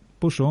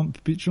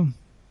Beauchamp, Beecham,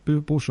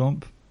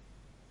 Beauchamp.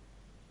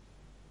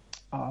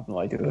 I have no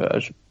idea who it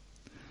is.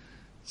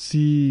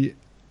 See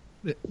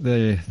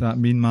that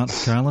mean Mark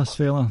Callis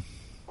fella?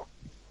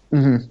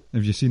 Mm-hmm.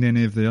 Have you seen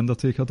any of the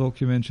Undertaker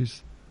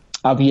documentaries?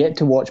 I've yet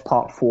to watch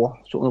part 4.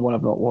 It's the only one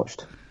I've not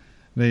watched.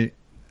 Right.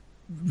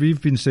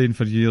 We've been saying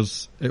for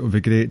years it would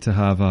be great to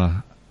have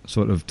a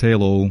sort of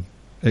tell-all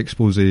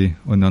expose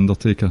on The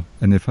Undertaker,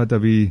 and they've had a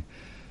wee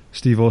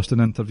Steve Austin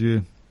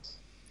interview,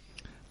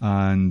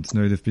 and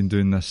now they've been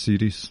doing this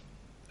series,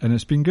 and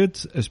it's been good.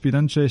 It's been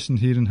interesting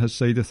hearing his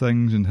side of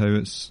things and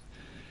how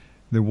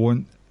they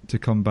want to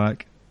come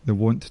back as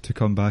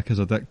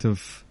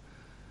addictive,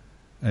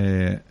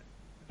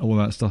 all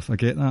that stuff. I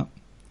get that,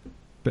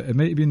 but it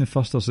might have been the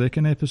first or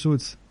second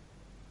episodes.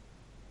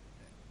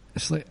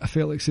 It's like I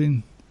felt like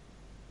saying,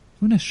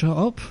 "Wanna shut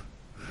up?"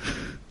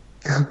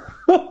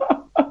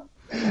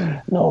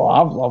 No,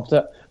 I've loved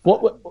it.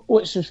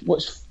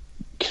 What's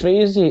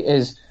crazy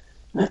is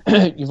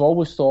you've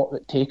always thought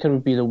that Taker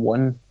would be the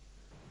one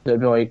that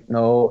would be like,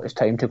 no, it's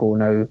time to go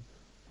now.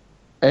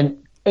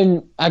 And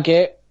I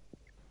get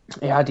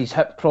he had his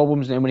hip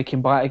problems, and then when he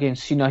came back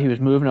against Cena, he was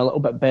moving a little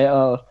bit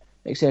better,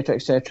 etc.,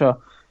 etc.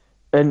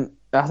 And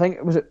I think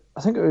it was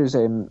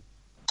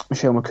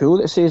Michelle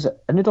McCool that says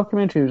it in the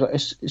documentary.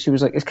 She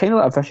was like, it's kind of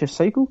like a vicious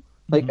cycle.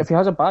 Like, if he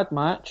has a bad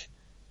match,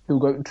 he'll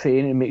go out and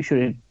train and make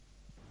sure he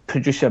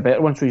produces a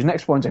better one. So his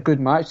next one's a good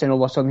match, then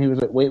all of a sudden he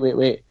was like,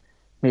 wait,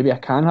 maybe I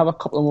can have a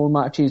couple of more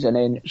matches, and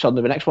then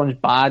suddenly the next one's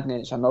bad, and then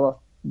it's another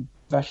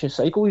vicious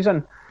cycle he's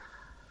in.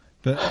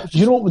 But Do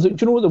you know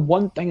what the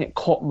one thing that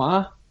caught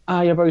my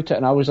eye about it,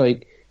 and I was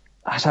like,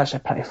 that's actually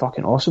pretty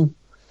fucking awesome.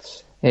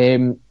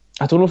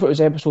 I don't know if it was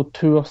episode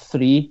 2 or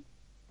 3,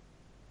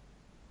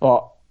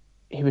 but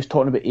he was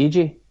talking about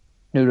AJ.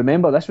 Now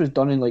remember, this was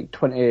done in like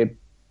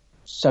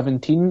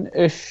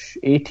 2017-ish,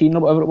 18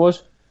 or whatever it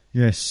was.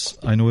 Yes,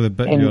 I know the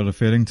bit you're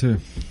referring to.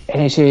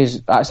 And he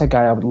says, that's a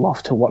guy I would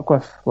love to work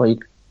with. Like,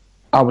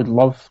 I would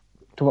love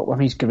to work with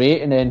him. He's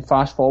great. And then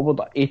fast forward,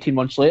 like 18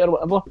 months later or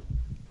whatever,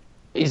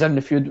 he's in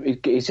the feud.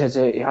 He says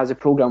he has a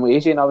program with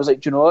AJ. And I was like,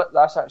 do you know what?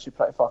 That's actually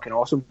pretty fucking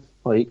awesome.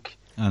 Like,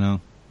 I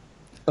know.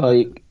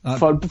 Like,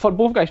 for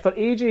both guys, for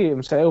AJ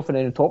himself, and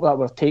then on top of that,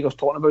 where Taker's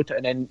talking about it,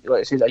 and then,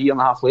 like it says, a year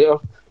and a half later,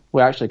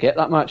 we actually get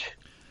that match.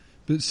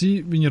 But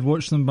see, when you're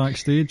watching them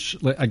backstage,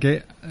 like I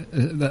get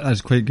that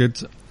is quite good,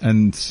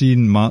 and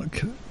seeing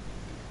Mark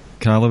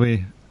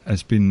Calloway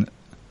has been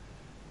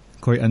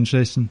quite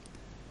interesting.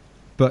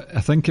 But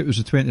I think it was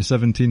the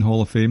 2017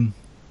 Hall of Fame,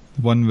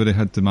 the one where he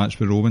had the match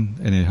with Roman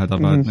and he had a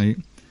bad night.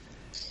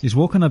 He's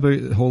walking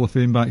about the Hall of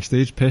Fame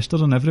backstage,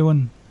 pestering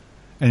everyone,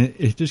 and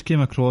he just came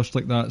across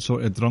like that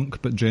sort of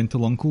drunk but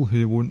gentle uncle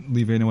who won't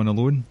leave anyone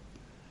alone.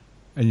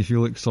 And you feel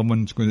like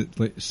someone's going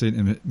to like say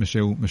to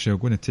Michelle,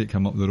 going to take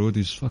him up the road.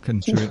 He's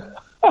fucking straight.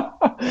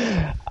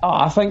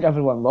 I think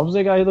everyone loves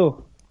the guy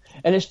though,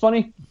 and it's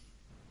funny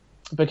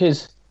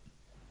because,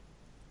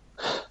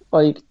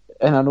 like,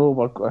 and I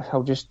know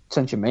I'll just,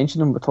 since you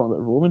mentioned him, we're talking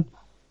about Roman.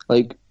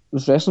 Like,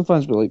 those wrestling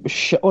fans were like, we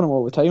shit on him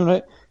all the time,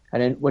 right?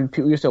 And then when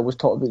people used to always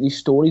talk about these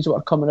stories that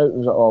are coming out, it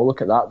was like, oh,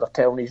 look at that, they're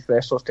telling these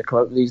wrestlers to come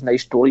out with these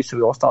nice stories, so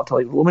we all start to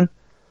like Roman.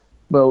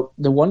 Well,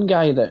 the one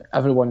guy that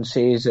everyone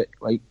says that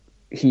like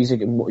he's a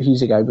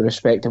guy we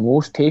respect the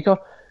most, Taker.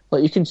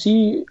 Like, you can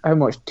see how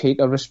much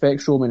Taker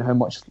respects Roman, how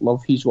much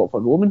love he's got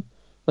for Roman.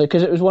 Like,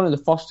 because it was one of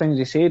the first things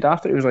he said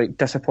after. It was like,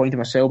 disappointed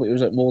myself, but it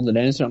was like more than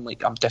anything, I'm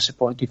like, I'm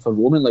disappointed for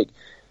Roman. Like,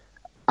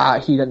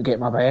 he didn't get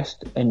my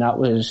best, and that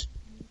was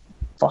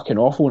fucking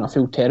awful, and I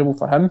feel terrible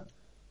for him.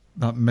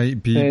 That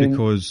might be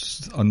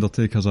because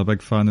Undertaker's a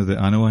big fan of the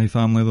Anoa'i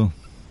family, though.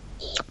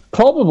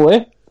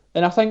 Probably,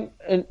 and I think,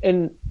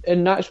 and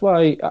that's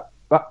why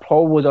that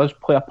probably does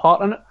play a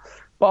part in it.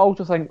 But I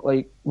also think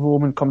like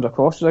Roman comes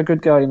across as a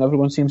good guy, and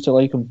everyone seems to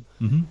like him.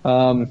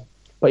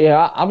 But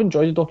yeah, I've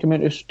enjoyed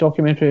the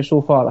documentary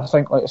so far. I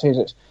think, like I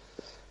says,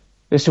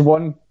 it's the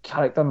one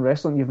character in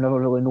wrestling you've never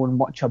really known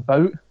much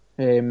about,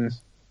 and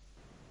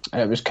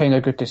it was kind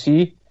of good to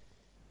see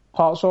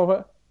parts of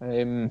it.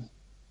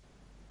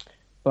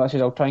 But I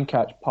said I'll try and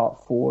catch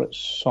part 4 at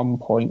some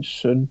point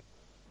soon.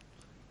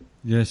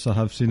 Yes, I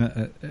have seen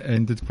it. It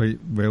ended quite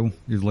well.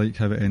 You like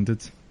how it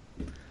ended?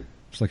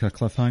 It's like a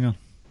cliffhanger.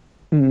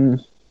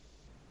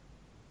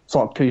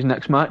 Forward to his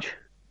next match.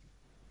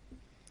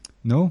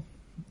 No,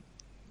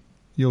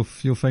 you'll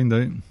find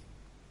out.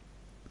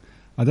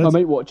 I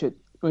might watch it.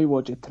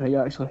 Tonight,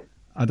 actually.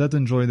 I did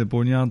enjoy the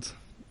Boneyard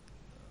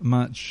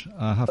match.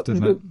 I have to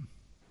admit,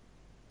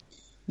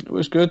 it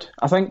was good.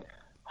 I think,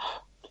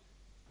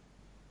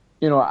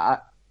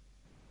 there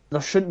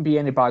shouldn't be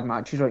any bad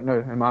matches right now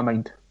in my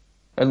mind,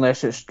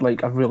 unless it's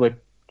like a really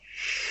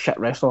shit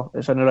wrestler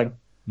that's in the ring.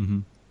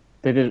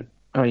 Because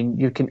I mean,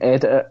 you can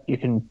edit it, you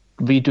can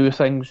redo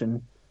things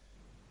and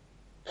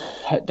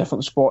hit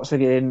different spots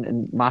again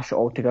and mash it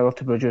all together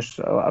to produce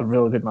a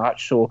really good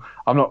match. So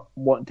I'm not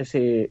wanting to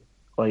say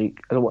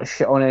like I don't want to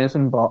shit on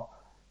anything, but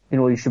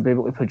you should be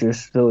able to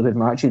produce really good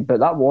matches. But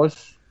that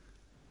was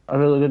a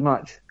really good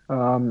match.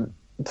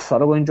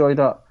 Thoroughly enjoyed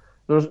that.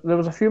 There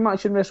was a few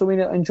matches in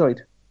WrestleMania I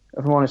enjoyed.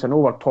 If I'm honest, I know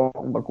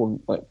we're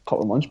going like a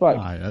couple of months back.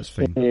 Aye, that's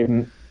fine.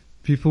 The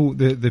people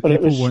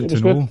want to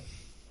know.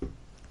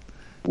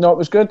 No, it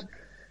was good.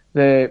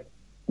 The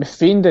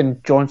Fiend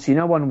and John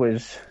Cena one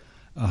was.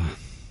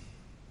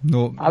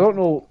 No, I don't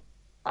know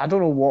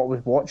what I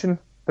was watching,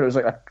 but it was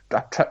like a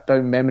trip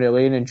down memory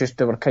lane, and just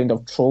they were kind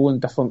of trolling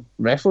different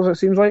wrestlers. It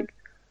seems like.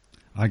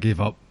 I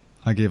gave up.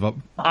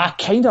 I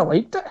kind of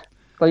liked it.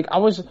 Like, I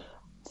was,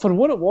 for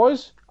what it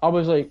was, I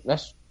was like,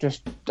 this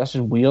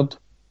is weird,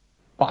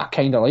 but I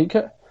kind of like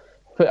it.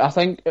 But I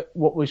think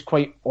what was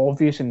quite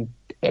obvious and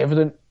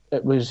evident,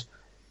 it was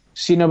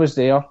Cena was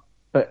there,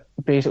 but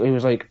basically he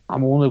was like,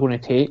 I'm only going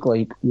to take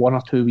like 1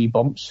 or 2 wee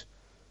bumps.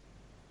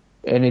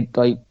 And it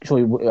I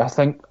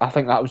think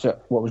that was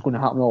what was going to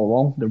happen all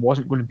along. There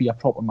wasn't going to be a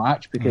proper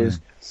match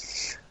because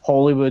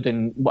Hollywood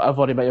and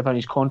whatever he might have in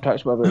his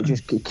contracts, whatever,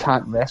 he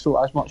can't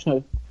wrestle as much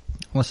now.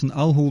 Listen,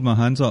 I'll hold my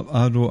hands up.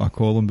 I wrote a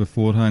column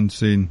beforehand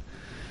saying,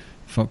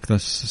 fuck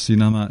this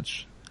Cena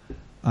match.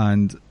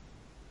 And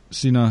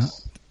Cena,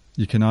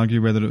 you can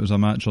argue whether it was a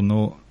match or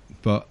not,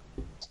 but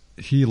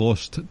he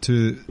lost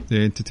to the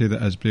entity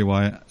that is Bray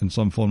Wyatt in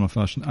some form or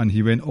fashion, and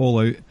he went all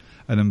out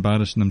and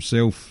embarrassing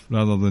himself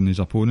rather than his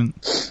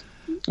opponent.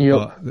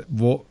 Yep.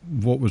 But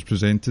what was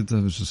presented,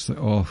 I was just like,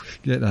 oh,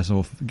 get this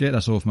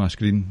off my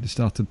screen. They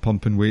started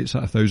pumping weights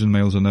at 1,000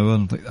 miles an hour,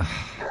 and I'm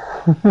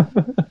like,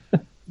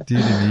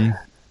 dearie me.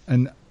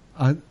 And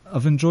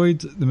I've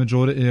enjoyed the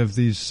majority of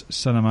these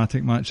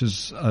cinematic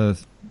matches. I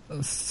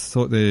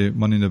thought the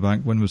Money in the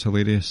Bank one was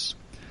hilarious.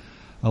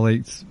 I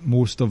liked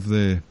most of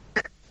the...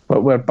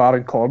 Where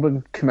Baron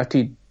Corbin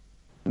committed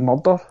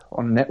murder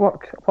on the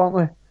network,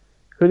 apparently.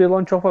 Who did they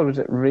launch off of? Was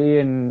it Ray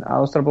and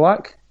Aleister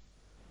Black?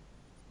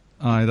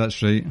 Aye,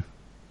 that's right.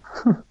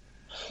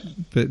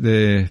 But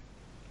I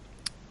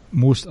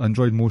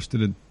enjoyed most of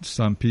the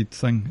Stampede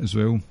thing as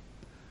well.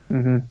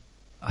 Mm-hmm.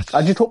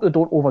 I just hope they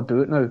don't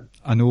overdo it now.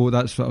 I know,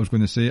 that's what I was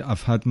going to say.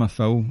 I've had my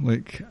fill.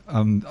 Like,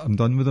 I'm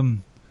done with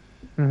them.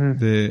 Mm-hmm.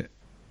 The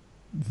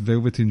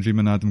Velveteen Dream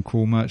and Adam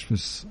Cole match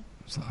was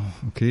like, oh,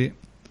 okay.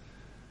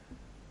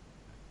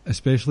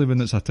 Especially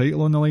when it's a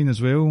title on the line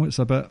as well. It's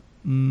a bit...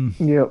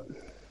 Yep.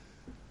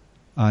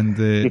 And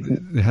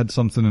they had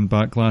something in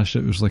Backlash.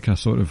 It was like a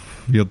sort of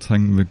weird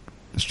thing with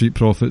the Street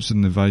Profits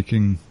and the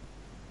Viking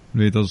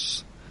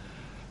Raiders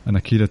and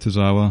Akira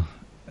Tozawa.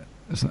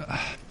 It's like,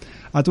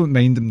 I don't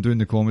mind them doing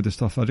the comedy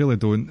stuff, I really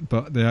don't,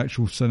 but the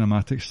actual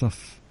cinematic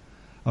stuff,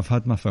 I've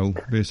had my fill,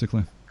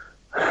 basically.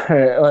 Like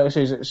I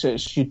say,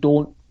 it's you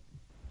don't...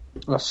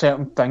 There's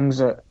certain things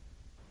that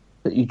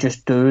you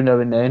just do now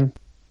and then.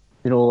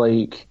 You know,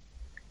 like,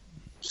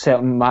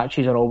 certain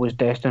matches are always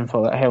destined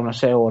for like a Hell in a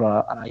Cell or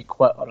an I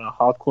Quit or a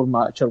hardcore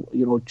match, or,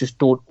 you know, just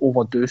don't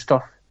overdo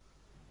stuff.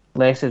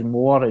 Less is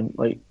more, and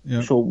like,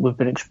 yep. So we've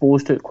been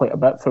exposed to it quite a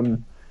bit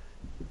from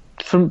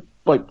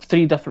like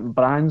 3 different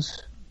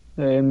brands,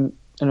 in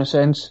a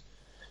sense.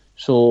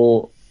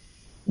 So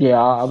yeah,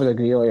 I would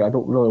agree. Like, I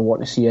don't really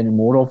want to see any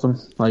more of them.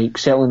 Like,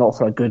 certainly not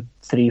for a good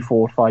 3,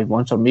 4, 5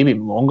 months, or maybe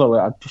even longer.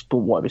 Like, I just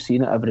don't want to be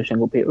seeing it every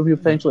single pay-per-view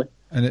potentially.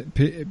 And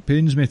it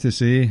pains me to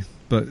say,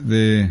 but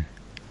the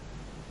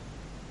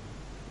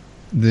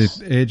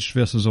Edge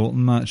versus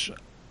Orton match,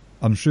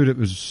 I'm sure it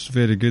was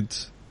very good,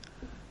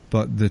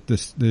 but the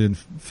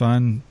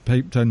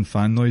piped in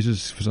fan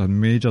noises was a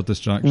major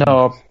distraction.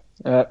 No,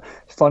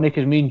 it's funny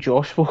because me and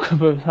Josh spoke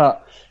about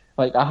that.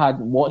 Like, I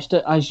hadn't watched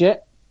it as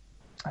yet.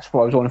 That's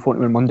what I was on the phone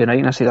to him on Monday night,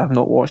 and I said, I've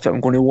not watched it,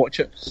 I'm going to watch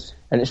it.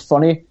 And it's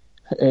funny,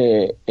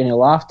 and he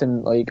laughed,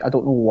 and like, I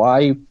don't know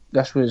why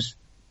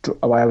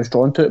I was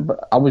drawn to it,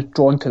 but I was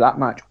drawn to that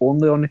match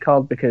only on the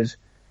card because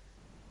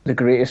the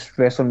greatest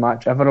wrestling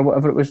match ever, or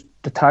whatever it was,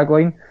 the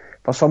tagline.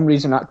 For some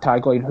reason, that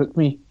tagline hooked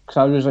me, because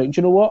I was like,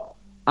 do you know what?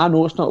 I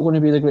know it's not going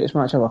to be the greatest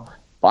match ever,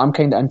 but I'm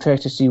kind of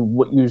interested to see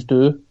what yous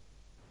do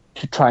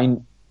to try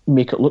and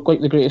make it look like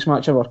the greatest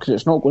match ever, because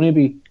it's not going to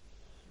be.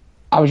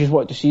 I was just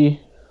wanting to see.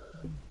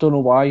 Don't know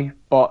why,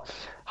 but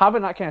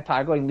having that kind of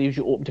tagline leaves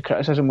you open to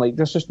criticism. Like,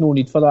 there's just no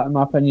need for that, in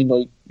my opinion.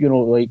 Like, you know,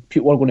 like,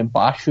 people are going to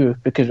bash you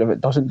because if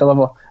it doesn't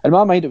deliver. In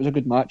my mind, it was a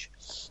good match.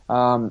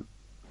 But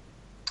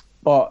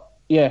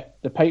yeah,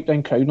 the piped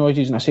in crowd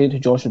noises, and I said to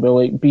Josh as well,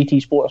 like,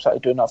 BT Sport have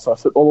started doing that for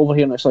football over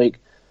here, and it's like,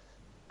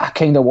 I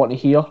kind of want to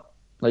hear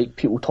like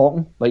people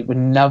talking. Like, we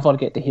never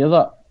get to hear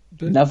that.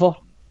 But never.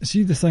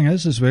 See, the thing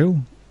is as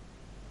well,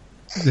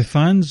 the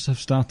fans have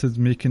started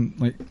making,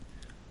 like,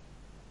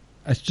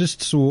 it's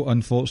just so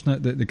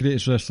unfortunate that the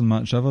greatest wrestling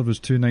match ever was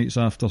 2 nights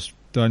after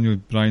Daniel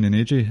Bryan and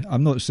AJ.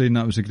 I'm not saying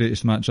that was the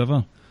greatest match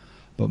ever,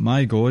 but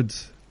my God,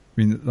 I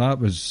mean, that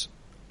was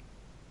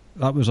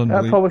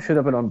unbelievable. That probably should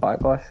have been on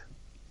Backlash.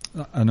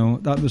 I know,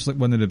 that was like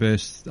one of the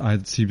best I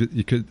had seen.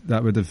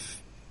 That would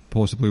have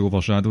possibly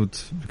overshadowed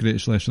the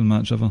greatest wrestling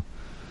match ever.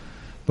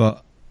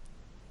 But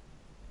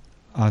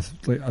I was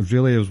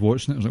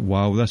watching it, I was like,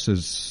 wow, this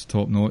is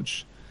top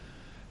notch.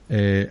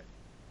 And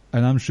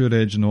I'm sure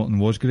Edge and Orton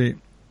was great,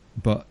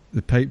 but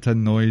the piped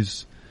in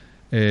noise,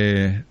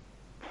 the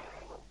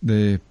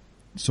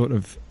sort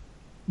of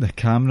the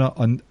camera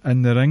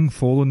in the ring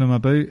following them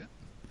about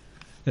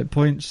at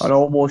points, and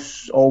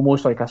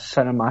almost like a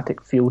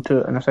cinematic feel to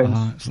it in a sense.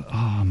 It's like,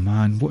 oh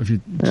man, what if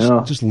you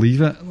just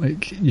leave it?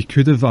 Like, you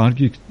could have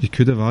argued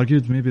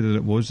maybe that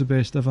it was the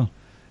best ever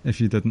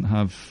if you didn't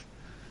have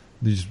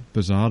these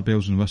bizarre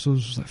bells and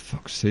whistles. It's like,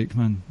 fuck's sake,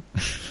 man.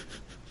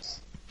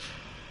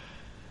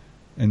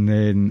 And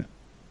then,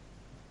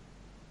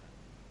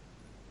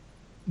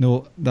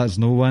 no, that's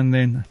no one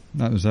then.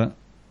 That was it.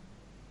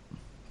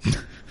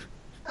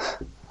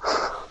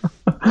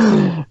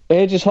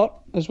 Edge is hurt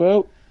as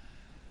well.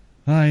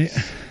 Aye.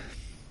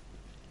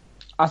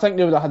 I think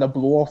they would have had a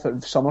blow off at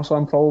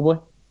SummerSlam probably.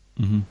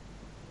 Mm-hmm.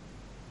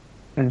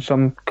 In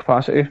some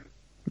capacity.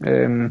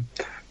 But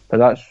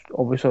that's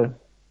obviously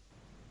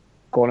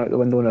gone out the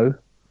window now.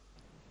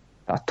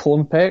 A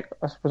torn pec?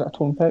 Was it a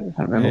torn pec? I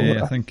can't remember.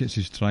 Yeah, I think it's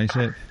his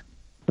tricep.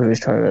 His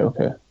tricep,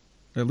 okay.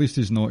 At least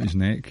it's not his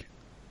neck.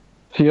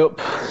 Yep.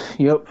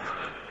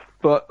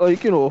 But,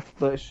 like, you know,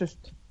 it's just,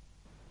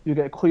 you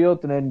get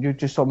cleared and then you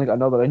just suddenly get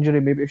another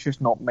injury. Maybe it's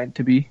just not meant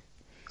to be.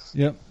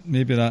 Yep,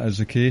 maybe that is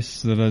the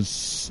case. There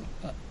is,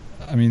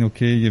 I mean,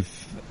 okay,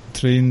 you've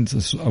trained,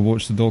 I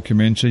watched the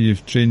documentary,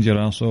 you've trained your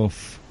ass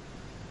off.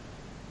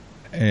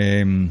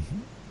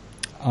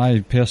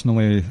 I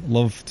personally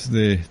loved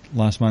the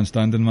Last Man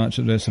Standing match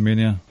at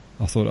WrestleMania.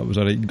 I thought it was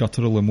a right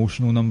guttural,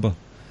 emotional number.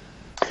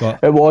 But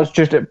it was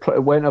just,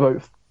 it went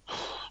about,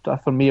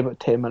 for me,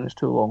 about 10 minutes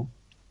too long.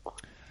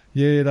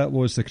 Yeah, that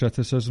was the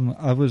criticism.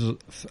 I was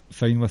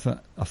fine with it.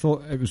 I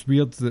thought it was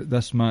weird that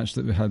this match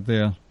that we had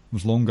there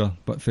was longer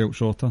but felt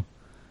shorter.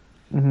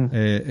 Mm-hmm.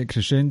 It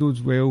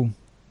crescendoed well.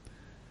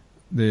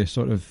 The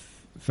sort of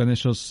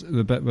finishers,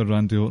 the bit where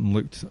Randy Orton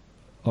looked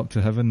up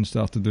to heaven and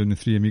started doing the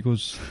Three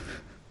Amigos.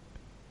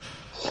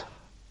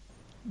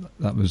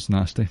 That was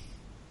nasty.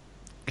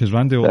 Because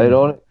Randy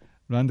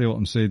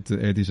Orton said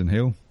that Eddie's in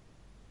hell.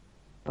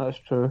 That's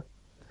true.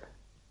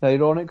 The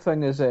ironic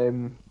thing is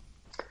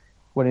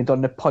when he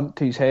done the punt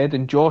to his head,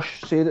 and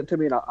Josh said it to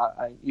me,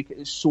 and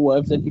it's so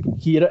evident, you can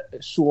hear it,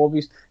 it's so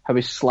obvious how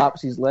he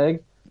slaps his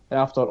leg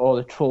after all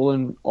the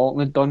trolling Orton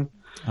had done.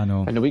 I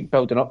know. And the week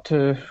building up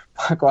to,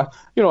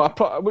 you know,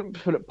 I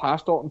wouldn't put it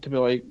past Orton to be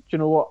like, you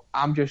know what,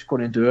 I'm just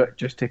going to do it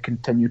just to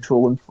continue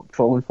trolling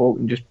folk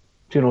and just,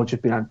 you know,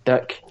 just being a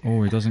dick.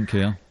 Oh, he doesn't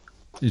care.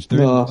 He's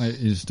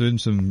doing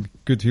some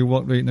good heel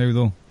work right now,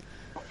 though.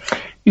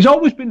 He's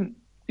always been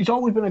a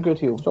good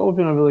heel. He's always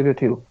been a really good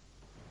heel.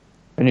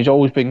 And he's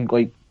always been,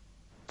 like,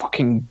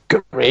 fucking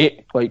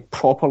great, like,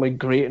 properly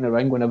great in the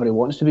ring whenever he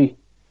wants to be.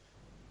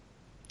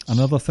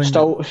 Another thing...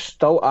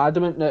 Still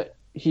adamant that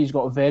he's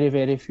got very,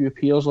 very few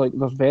peers. Like,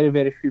 there's very,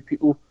 very few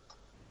people.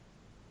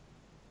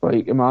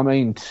 Like, in my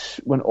mind,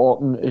 when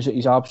Orton is at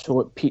his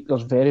absolute peak,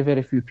 there's very,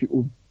 very few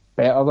people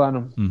better than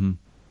him. Mm-hmm.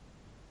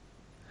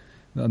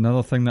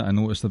 Another thing that I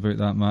noticed about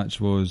that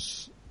match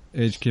was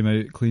Edge came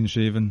out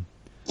clean-shaven,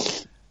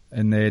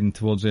 and then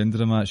towards the end of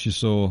the match you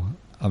saw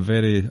a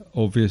very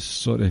obvious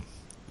sort of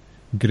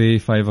grey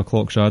 5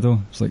 o'clock shadow.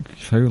 It's like,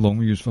 how long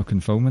were you fucking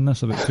filming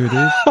this? About 2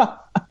 days?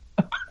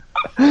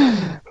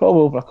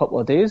 Probably over a couple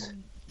of days.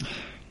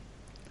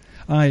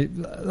 Aye,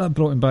 that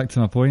brought him back to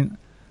my point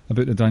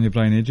about the Daniel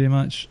Bryan AJ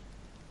match.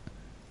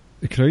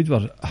 The crowd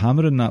were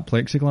hammering that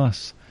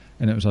plexiglass,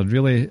 and it was a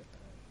really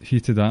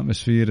heated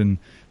atmosphere, and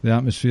the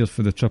atmosphere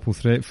for the triple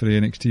threat for the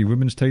NXT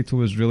women's title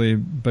was really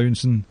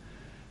bouncing.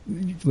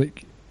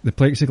 Like, the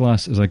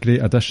plexiglass is a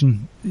great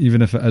addition,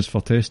 even if it is for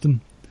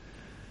testing.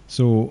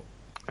 So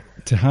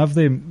to have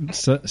them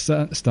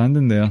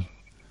standing there,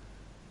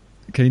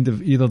 kind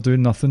of either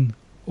doing nothing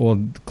or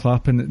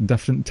clapping at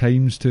different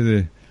times to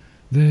the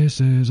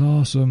 "This is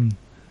awesome,"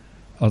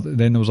 or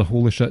then there was a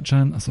 "Holy shit"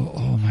 chant. I thought,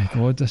 oh my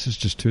god, this is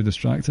just too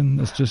distracting.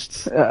 It's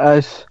just...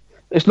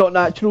 It's not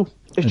natural.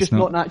 It's just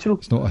not natural.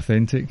 It's not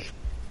authentic.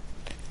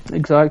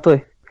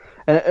 Exactly.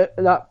 And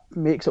that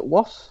makes it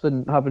worse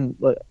than having,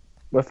 like,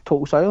 with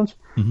total silence.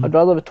 Mm-hmm. I'd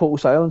rather have total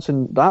silence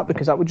than that,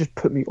 because that would just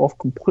put me off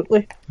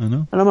completely. I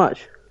know. In a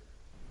match.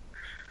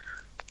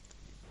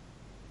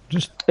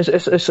 Just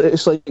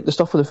it's like the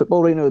stuff with the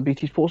football right now that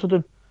BT's posted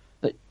in.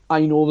 Like,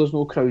 I know there's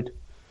no crowd,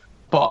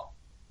 but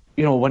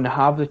you know, when they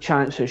have the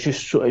chance, it's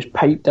just so it's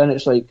piped in.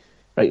 It's like,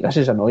 right, this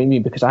is annoying me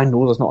because I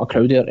know there's not a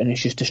crowd there, and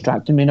it's just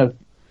distracting me now.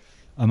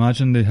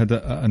 Imagine they had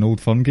an old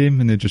Firm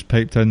game and they just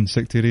piped in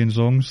sectarian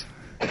songs.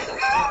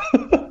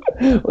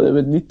 Well, they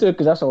would need to,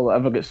 because that's all that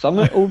ever gets sung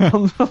at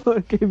old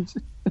Firm games.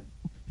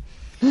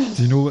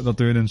 Do you know what they're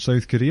doing in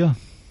South Korea?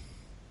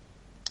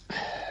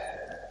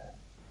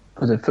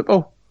 Was it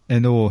football?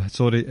 No,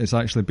 sorry, it's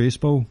actually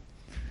baseball.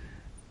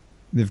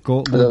 They've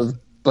got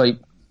like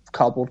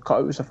cardboard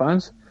cutouts of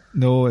fans.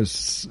 No,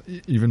 it's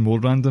even more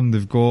random.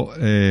 They've got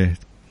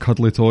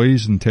cuddly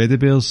toys and teddy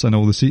bears in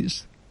all the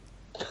seats.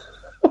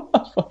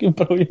 That's fucking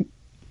brilliant.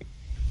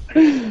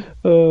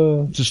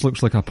 It just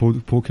looks like a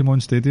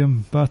Pokemon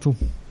Stadium battle.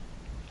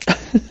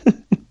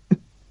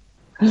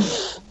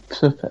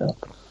 Superb.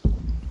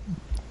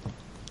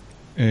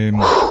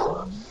 I'm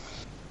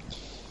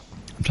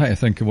trying to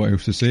think of what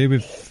else to say.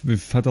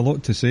 We've had a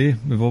lot to say.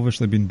 We've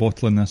obviously been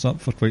bottling this up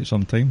for quite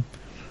some time.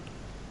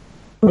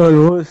 I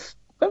know.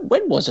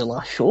 When was the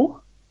last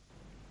show?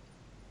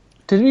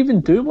 Did we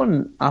even do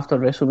one after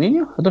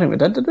WrestleMania? I don't think we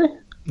did we?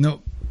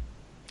 No.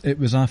 It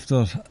was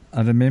after...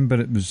 I remember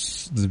it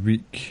was the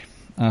week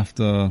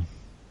after...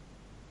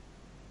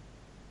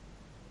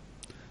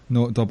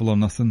 Not Double or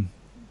Nothing.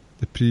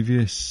 The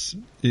previous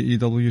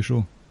AEW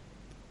show.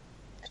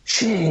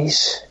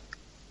 Jeez.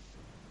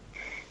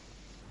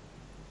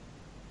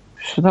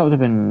 So that would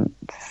have been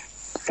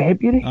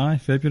February? Aye,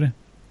 February.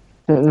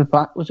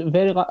 Was it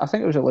very... I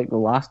think it was like the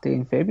last day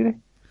in February.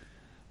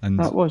 And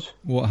that was.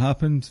 What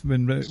happened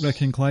when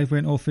Ricky and Clive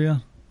went off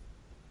air?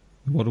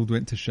 The world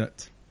went to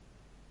shit.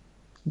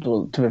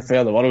 Well, to be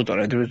fair, the world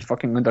already was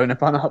fucking going down the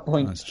pan at that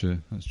point. That's true.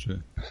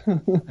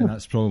 And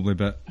that's probably a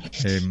bit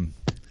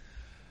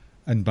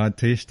in bad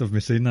taste of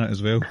me saying that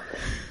as well.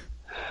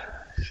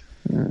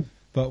 Yeah.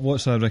 But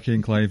what's a Ricky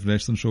and Clive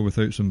wrestling show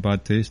without some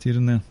bad taste here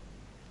and there?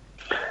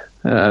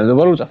 The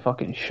world's a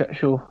fucking shit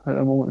show at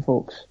the moment,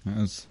 folks. It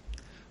is.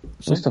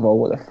 First of all,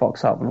 what the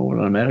fuck's happening over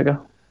in America?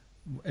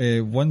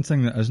 One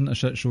thing that isn't a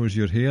shit show is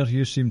your hair.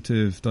 You seem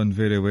to have done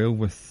very well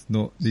with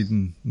not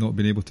being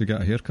able to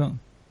get a haircut.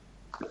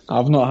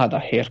 I've not had a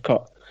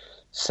haircut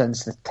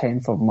since the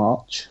 10th of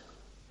March.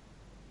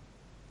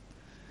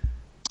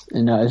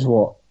 And that is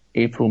what?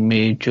 April,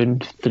 May,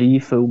 June, 3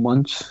 full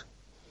months.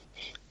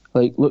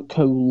 Like, look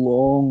how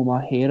long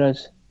my hair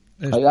is.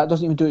 Like, that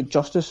doesn't even do it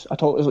justice. I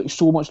thought it was like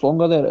so much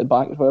longer there at the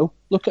back as well.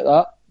 Look at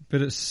that.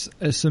 But it's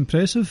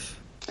impressive.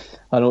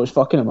 I know, it's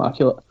fucking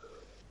immaculate.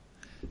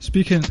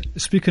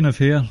 Speaking of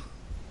hair.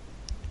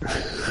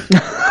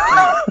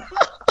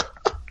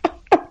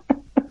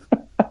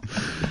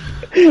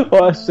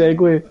 What a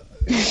segue.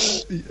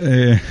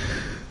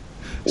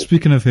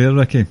 Speaking of hair,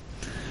 Ricky,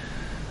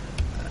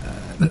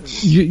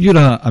 you're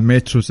a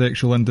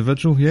metrosexual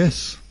individual,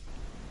 yes?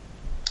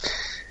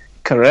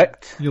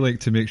 Correct. You like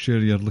to make sure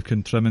you're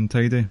looking trim and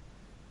tidy.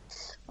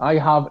 I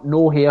have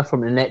no hair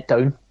from the neck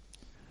down.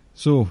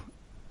 So,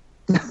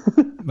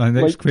 my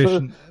next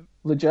question...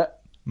 Legit.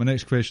 My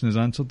next question is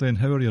answered then.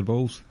 How are your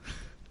balls?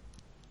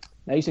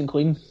 Nice and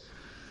clean.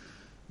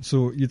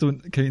 So you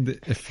don't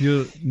if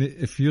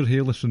you're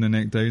hairless from the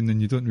neck down,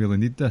 then you don't really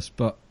need this.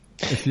 But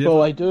if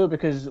you I do,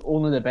 because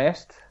only the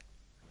best.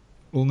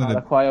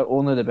 Require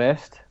only the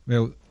best.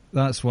 Well,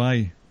 that's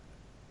why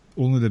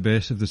only the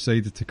best have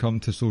decided to come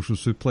to Social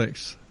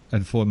Suplex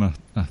and form a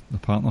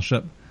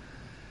partnership.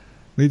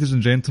 Ladies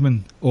and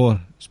gentlemen,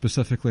 or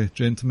specifically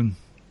gentlemen,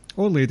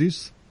 or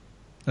ladies,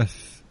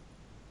 if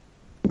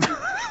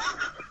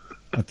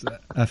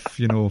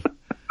you know,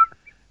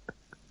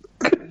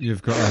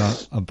 you've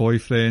got a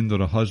boyfriend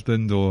or a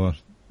husband or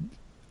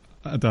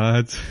a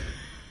dad.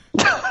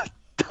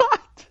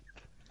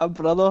 A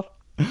brother.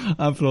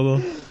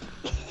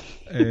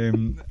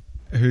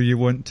 Who you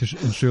want to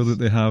ensure that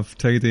they have a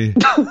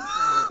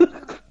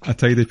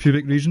tidy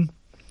pubic region.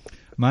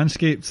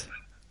 Manscaped,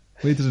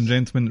 ladies and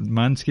gentlemen,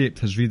 Manscaped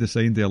has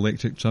redesigned the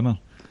electric trimmer.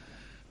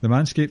 The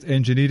Manscaped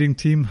engineering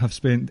team have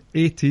spent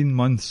 18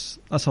 months,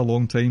 that's a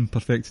long time,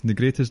 perfecting the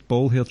greatest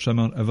ball hair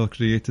trimmer ever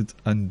created,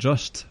 and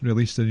just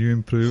released a new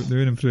and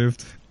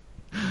improved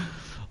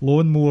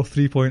Lawnmower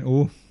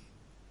 3.0,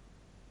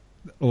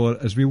 or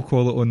as we'll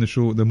call it on the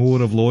show, the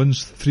Mower of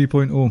Lawns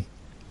 3.0.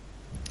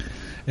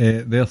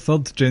 Their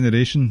third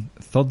generation,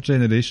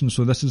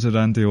 so this is a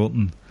Randy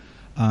Orton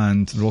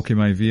and Rocky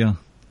Maivia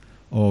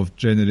of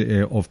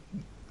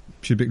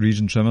pubic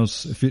region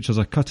trimmers. It features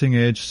a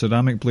cutting-edge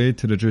ceramic blade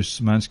to reduce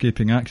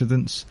manscaping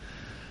accidents.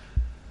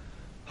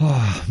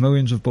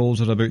 Millions of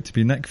balls are about to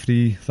be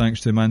nick-free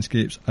thanks to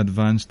Manscaped's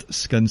advanced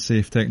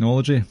skin-safe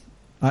technology.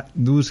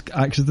 Those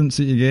accidents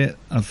that you get,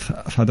 I've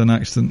had an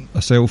accident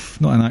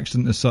myself, not an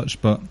accident as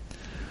such, but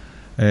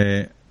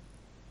are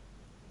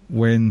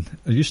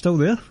you still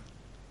there?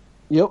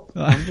 Yep,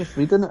 I'm just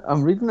reading it.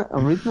 I'm reading it.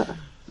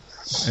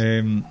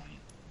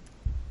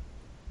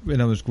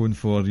 When I was going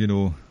for,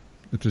 the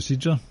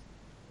procedure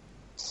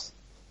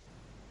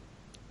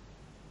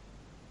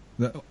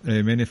that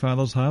many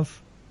fathers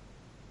have.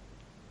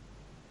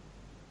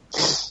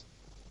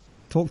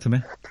 Talk to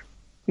me.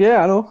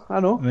 Yeah, I know.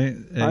 Right,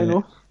 I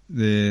know.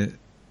 The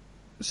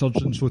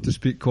surgeon, so to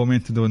speak,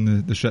 commented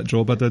on the shit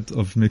job I did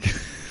of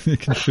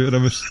making sure I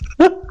was...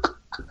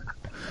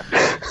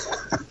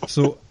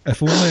 So,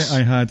 if only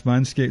I had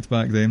Manscaped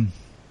back then,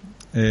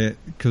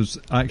 because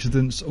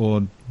accidents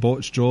or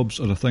botched jobs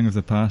are a thing of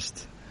the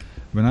past.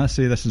 When I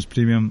say this is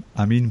premium,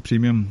 I mean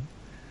premium.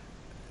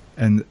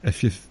 And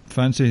if you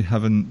fancy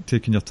having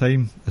taken your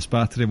time, this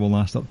battery will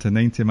last up to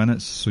 90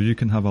 minutes, so you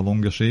can have a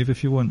longer shave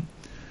if you want.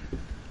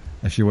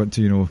 If you want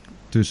to,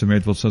 do some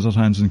Edward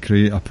Scissorhands and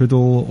create a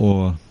poodle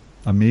or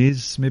a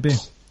maze, maybe.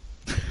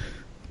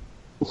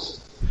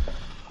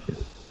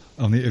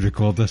 I'll need to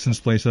record this and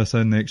splice this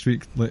in next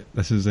week.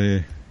 This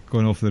is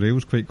going off the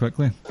rails quite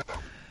quickly.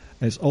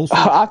 It's also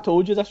I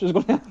told you this was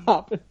going to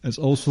happen. It's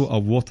also a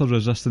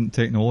water-resistant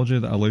technology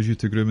that allows you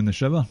to groom in the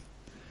shower.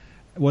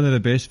 One of the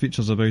best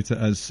features about it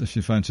is, if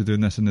you fancy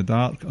doing this in the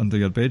dark under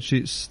your bed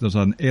sheets, there's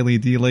an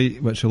LED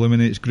light which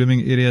illuminates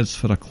grooming areas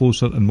for a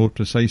closer and more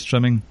precise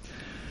trimming.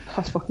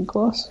 That's fucking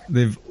class.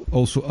 They've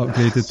also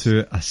upgraded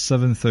to a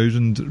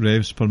 7,000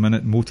 revs per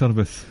minute motor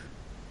with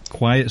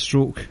quiet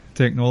stroke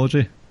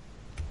technology.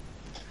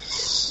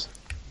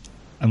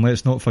 And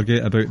let's not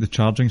forget about the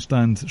charging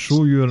stand.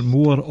 Show your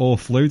mower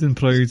off loud and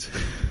proud,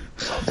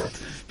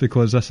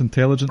 because this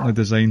intelligently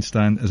designed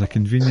stand is a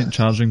convenient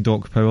charging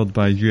dock powered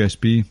by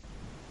USB.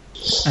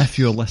 If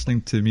you're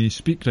listening to me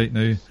speak right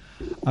now,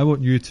 I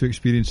want you to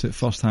experience it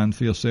firsthand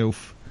for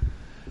yourself.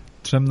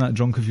 Trim that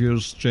junk of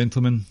yours,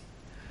 gentlemen.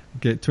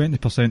 Get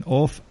 20%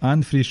 off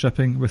and free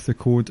shipping with the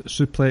code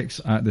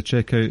SUPLEX at the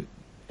checkout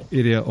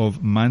area of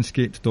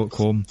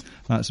manscaped.com.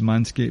 That's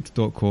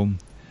manscaped.com.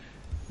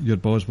 Your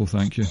boss will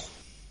thank you.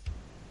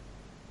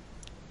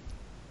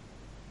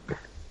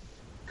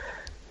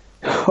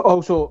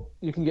 Also,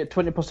 you can get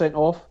 20%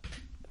 off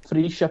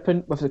free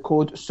shipping with the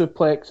code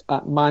SUPLEX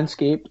at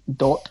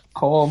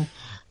manscaped.com.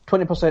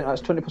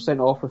 20%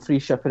 off with free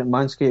shipping at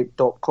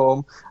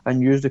manscaped.com,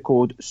 and use the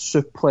code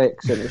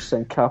SUPLEX, and it's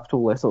in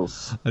capital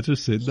letters. I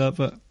just said that,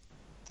 but...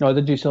 Oh,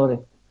 did you? Sorry.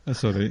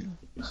 That's alright.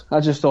 I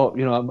just thought,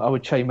 I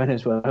would chime in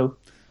as well.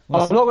 I'm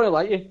not going to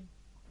lie to you.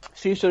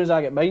 See, as soon as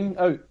I get mine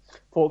out,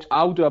 folks,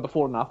 I'll do a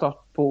before and after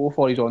photo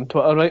for you on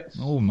Twitter, right?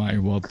 Oh my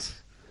word.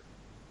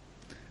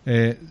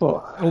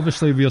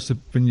 Obviously,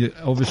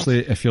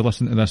 if you're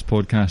listening to this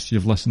podcast,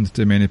 you've listened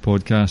to many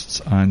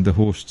podcasts, and the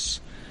hosts,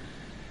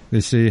 they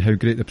say how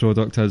great the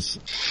product is.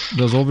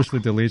 There's obviously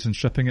delays in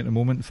shipping at the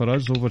moment for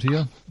us over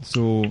here,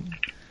 so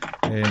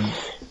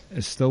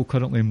it's still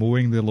currently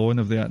mowing the lawn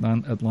of the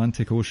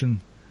Atlantic Ocean.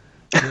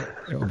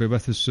 It'll be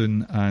with us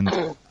soon,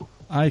 and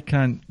I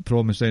can't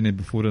promise any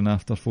before and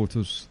after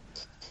photos.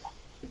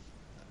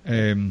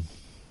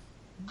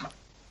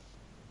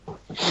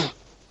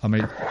 I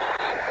might.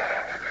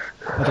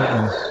 I don't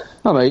know.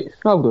 I might.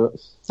 I'll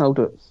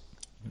do it.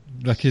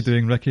 Ricky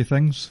doing Ricky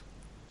things.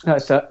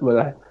 That's it, with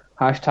a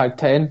hashtag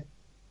 10.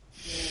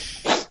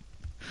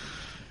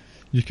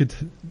 You could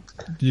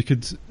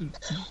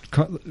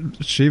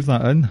shave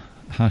that in.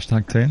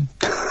 Hashtag 10.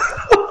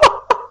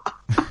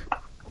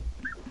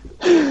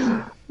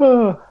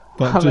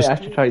 But I might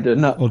actually try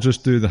doing that. Or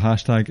just do the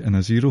hashtag and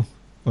a 0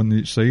 on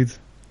each side.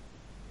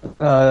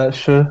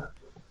 That's true.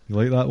 You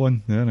like that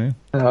one? Yeah, no.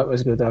 That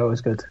was good.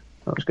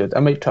 I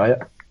might try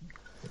it.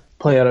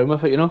 Play around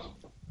with it, you know.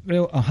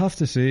 Well, I have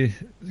to say,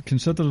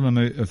 considering I'm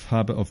out of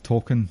habit of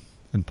talking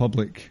in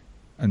public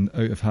and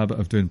out of habit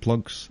of doing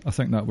plugs, I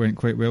think that went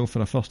quite well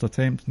for a first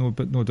attempt.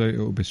 But no doubt it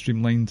will be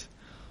streamlined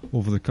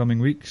over the coming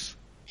weeks.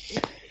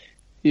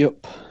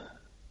 Yep.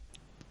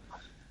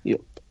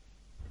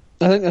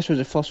 I think this was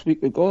the first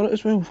week we got it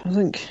as well. I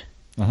think.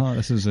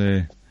 This is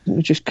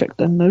we just kicked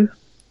in now.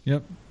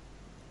 Yep.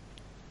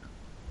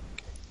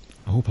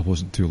 I hope I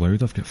wasn't too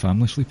loud. I've got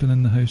family sleeping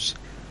in the house.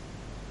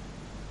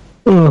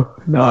 Oh,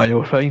 nah,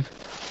 you're fine.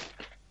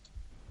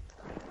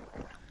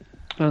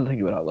 I don't think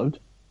you were that loud.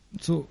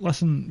 So,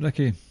 listen,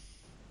 Ricky.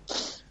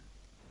 Is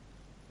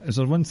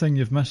there one thing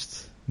you've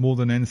missed more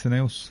than anything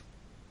else?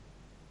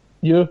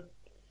 You?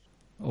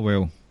 Oh,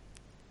 well.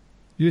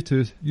 You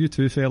too,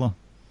 fella.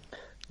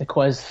 The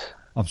quiz.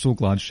 I'm so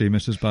glad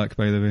Seamus is back,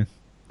 by the way.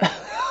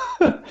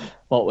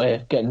 What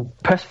way? Getting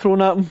piss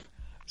thrown at him?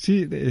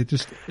 See, he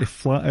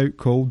flat out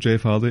called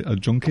Jeff Hardy a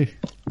junkie.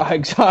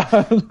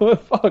 Exactly.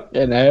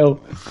 Fucking hell.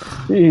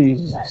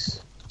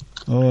 Jesus.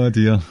 Oh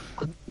dear.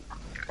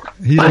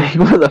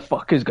 What the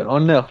fuck is going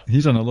on there?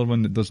 He's another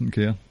one that doesn't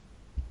care.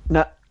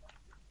 Nah.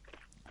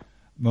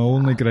 My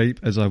only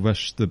gripe is I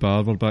wish the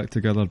bar were back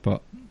together,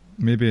 but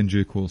maybe in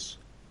due course.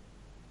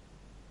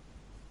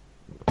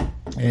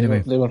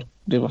 Anyway.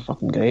 They were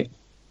fucking great.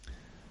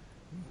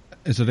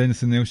 Is there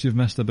anything else you've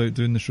missed about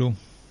doing the show?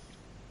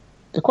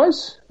 The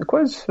quiz.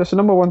 That's the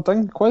number one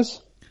thing,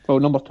 quiz. Well,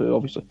 number two,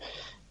 obviously.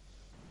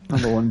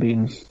 Number one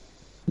being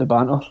the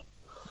banter.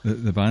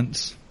 The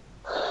bants.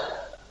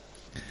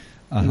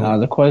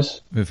 The quiz.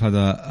 We've had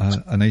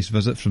a nice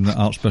visit from the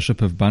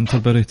Archbishop of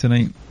Banterbury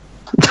tonight.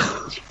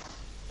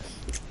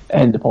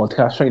 End the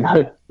podcast right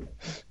now.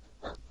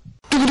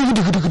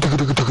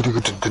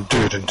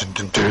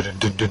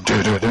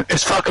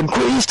 It's fucking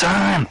quiz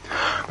time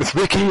with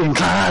Ricky and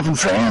Clive and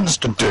friends.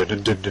 A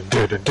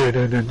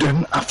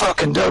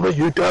fucking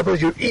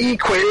WWE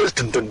quiz.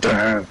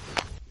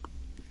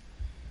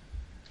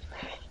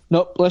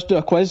 Nope, let's do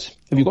a quiz.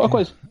 Have you got a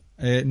quiz?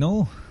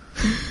 No.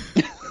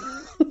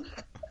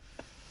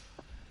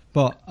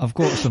 But I've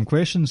got some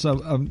questions.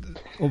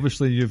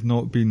 Obviously, you've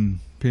not been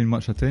paying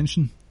much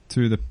attention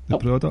to the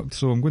product,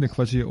 so I'm going to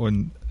quiz you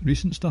on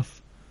recent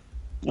stuff.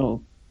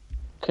 Oh,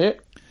 okay.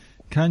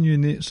 Can you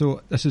name?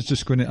 So this is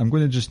just I'm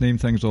going to just name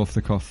things off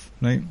the cuff,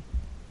 right?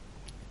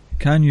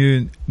 Can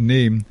you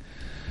name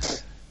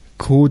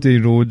Cody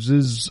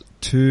Rhodes'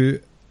 2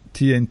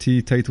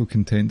 TNT title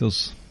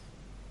contenders?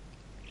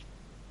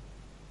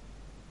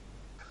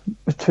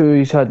 The 2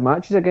 he's had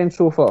matches against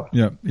so far.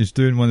 Yeah, he's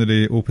doing one of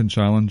the open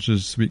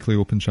challenges, weekly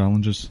open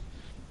challenges.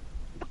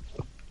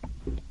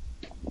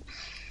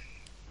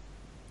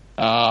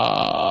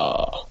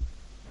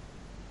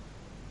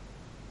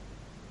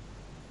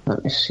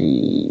 Let me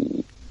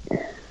see.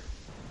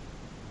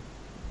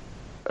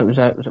 Was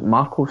it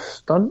Marco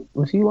Stunt?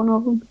 Was he one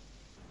of them?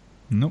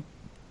 Nope.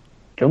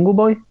 Jungle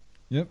Boy?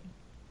 Yep.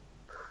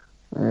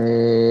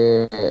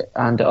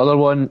 And the other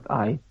one,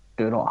 I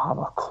do not have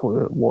a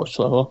clue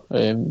whatsoever.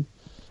 I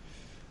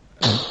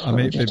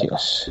might be.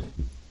 Say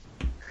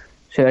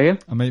that again?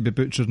 I might be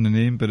butchering the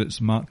name, but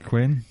it's Mark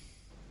Quinn.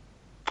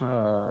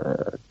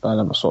 I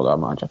never saw that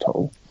match at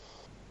all.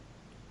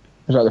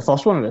 Was that the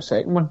first one or the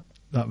second one?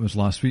 That was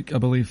last week, I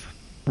believe.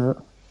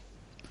 Nope.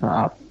 One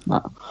out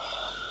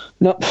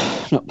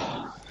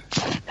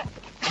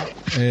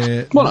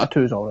of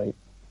 2 is alright.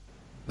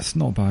 It's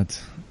not bad.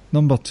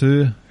 Number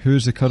 2,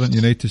 who's the current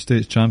United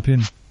States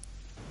champion?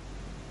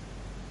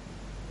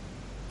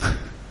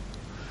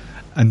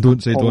 And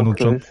don't say Donald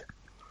Trump.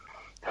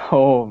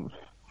 Oh,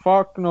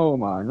 fuck no,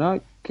 man.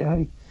 That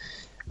guy.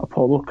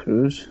 Apollo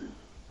Crews.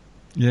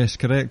 Yes,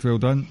 correct. Well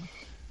done.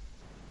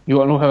 You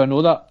want to know how I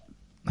know that?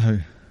 How?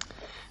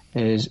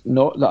 Is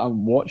not that I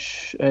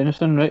watch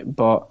anything, right?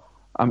 But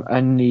I'm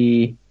in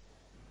the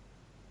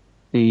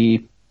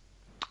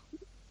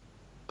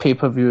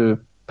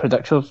pay-per-view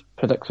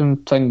prediction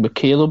thing with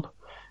Caleb,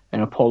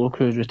 and Apollo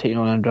Crews was taking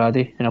on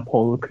Andrade, and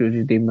Apollo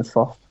Crews' name was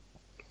first.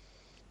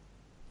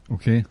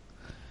 Okay.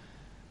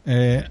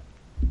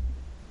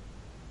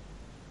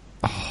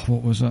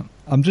 What was it?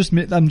 I'm just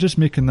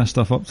making this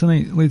stuff up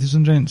tonight, ladies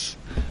and gents.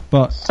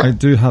 But I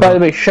do have. By the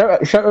way,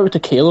 shout out to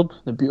Caleb,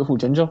 the beautiful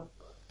ginger.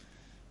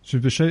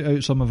 Should we shout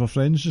out some of our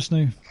friends just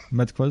now,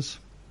 mid-quiz?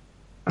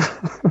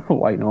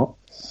 Why not?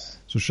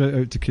 So shout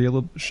out to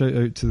Caleb, shout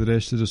out to the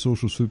rest of the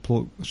Social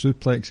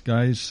Suplex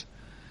guys.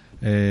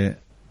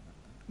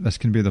 This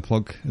can be the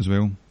plug as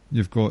well.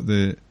 You've got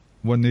the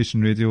One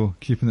Nation Radio,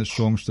 Keeping It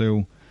Strong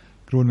Style,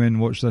 Grown men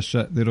watch this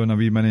shit. They're on a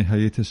wee mini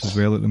hiatus as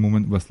well at the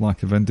moment with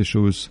lack of indie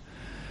shows.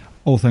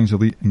 All things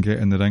elite and get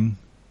in the ring.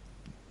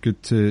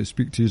 Good to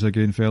speak to you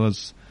again,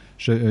 fellas.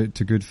 Shout out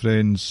to good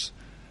friends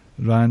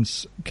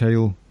Rance,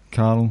 Kyle,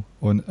 Carl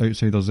on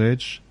Outsider's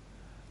Edge,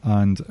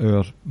 and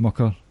our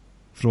mucker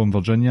from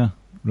Virginia,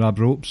 Rab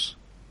Ropes.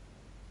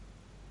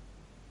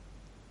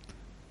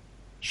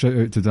 Shout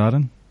out to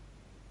Darren.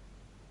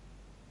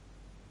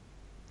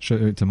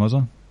 Shout out to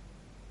Muzza.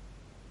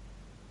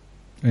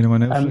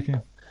 Anyone else, Ricky?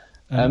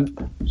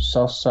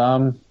 Sir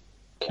Sam,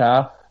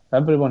 Calf,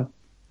 everyone.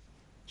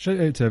 Shout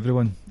out to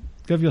everyone.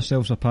 Give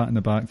yourselves a pat on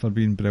the back for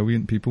being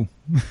brilliant people.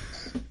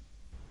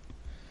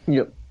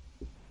 Yep.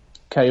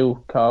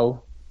 Kyle,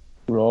 Carl,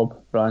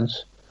 Rob,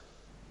 Rance.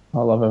 I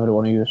love every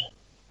one of yous.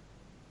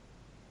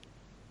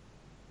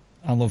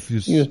 I love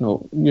yous. Yous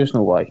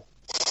know why.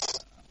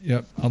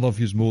 Yep, I love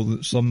yous more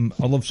than some.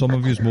 I love some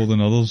of yous more than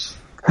others.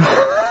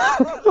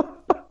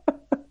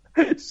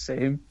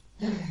 Same.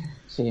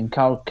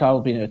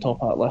 Carl being at the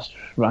top of that list,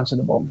 Rance at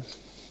the bottom.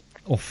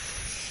 Oh.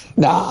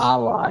 Nah, I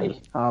lie.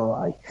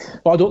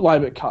 But I don't lie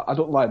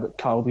about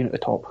Carl being at the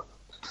top.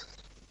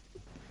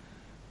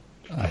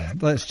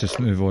 Let's just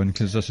move on,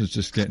 because this is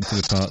just getting to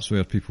the parts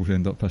where people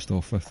end up pissed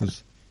off with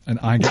us, and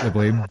I get the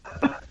blame.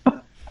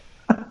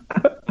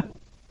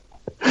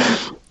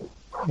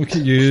 Look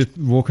at you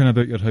walking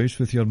about your house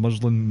with your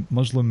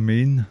Muslim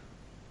mane.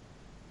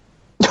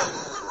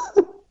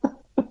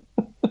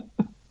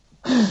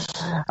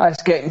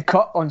 It's getting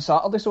cut on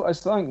Saturday, so I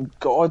thank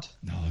God.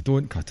 No,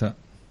 don't cut it.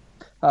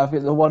 I've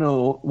got the one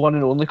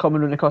and only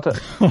coming round to cut it.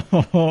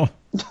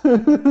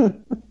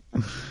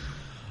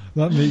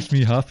 That makes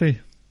me happy.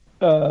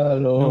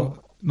 No.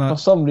 For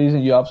some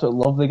reason, you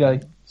absolutely love the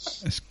guy.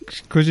 It's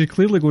because he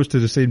clearly goes to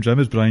the same gym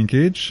as Brian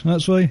Cage.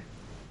 That's why.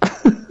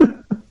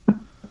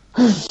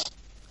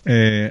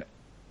 My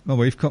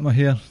wife cut my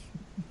hair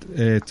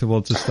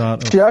towards the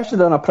start. She actually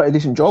done a pretty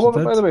decent job of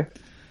it, by the way.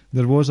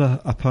 There was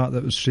a part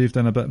that was shaved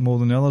in a bit more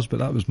than the others, but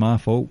that was my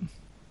fault.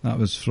 That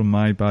was from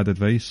my bad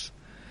advice.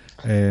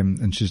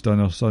 And she's done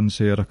her son's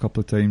hair a couple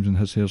of times, and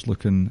his hair's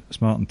looking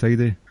smart and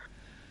tidy.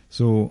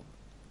 So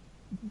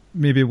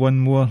maybe one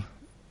more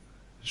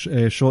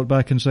short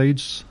back and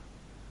sides.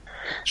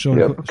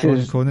 Sean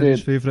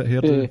Connery's favourite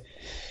hairdo.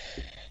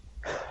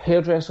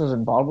 Hairdressers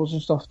and barbers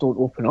and stuff don't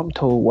open up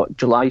until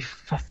July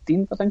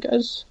 15th, I think it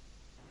is.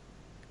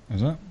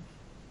 Is it?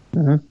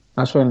 Mm-hmm.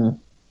 That's when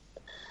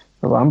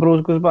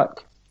Ambrose goes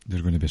back.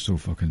 They're going to be so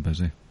fucking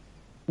busy.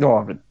 Oh,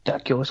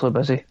 ridiculously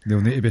busy.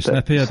 They'll need to be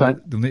snippy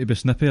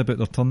about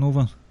their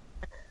turnover.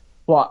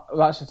 Well,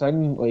 that's the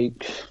thing.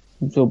 Like,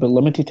 they'll be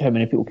limited to how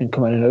many people can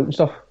come in and out and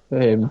stuff.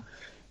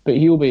 But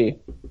he'll be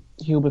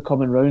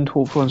coming round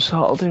hopefully on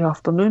Saturday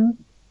afternoon.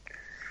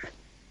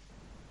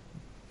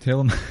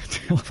 Tell him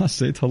I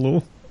said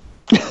hello.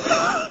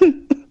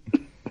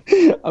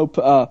 I'll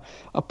put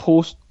a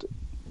post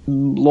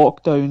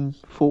lockdown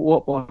photo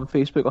up on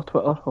Facebook or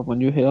Twitter of my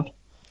new hair.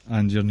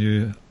 And your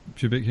new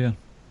pubic hair?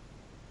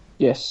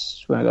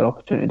 Yes, when I get an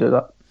opportunity to do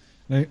that.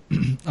 Right,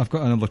 I've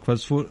got another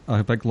quiz for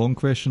a big long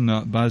question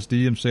that Baz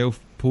D himself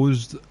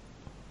posed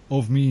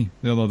of me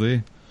the other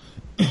day.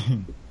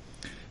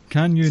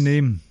 Can you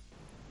name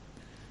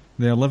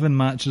the 11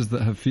 matches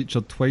that have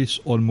featured twice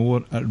or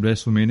more at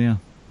WrestleMania?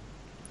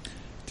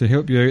 To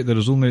help you out, there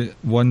is only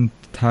one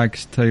tag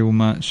style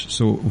match,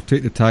 so we'll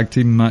take the tag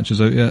team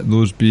matches out of it,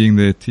 those being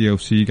the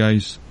TLC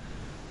guys.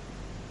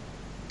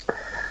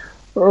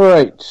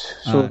 Right,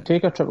 so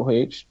take a Triple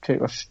H, take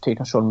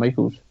a Shawn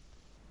Michaels.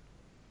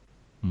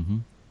 Mm-hmm.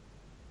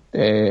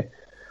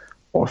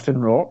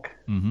 Austin Rock.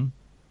 Mm-hmm.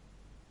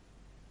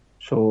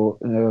 So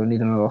now we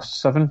need another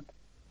 7.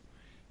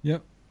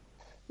 Yep.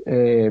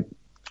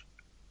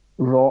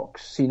 Rock,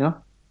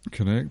 Cena.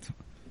 Correct.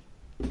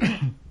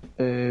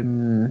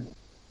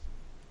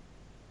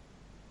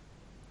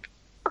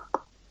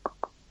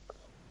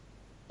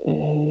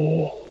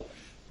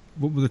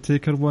 What were the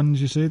Taker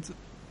ones you said?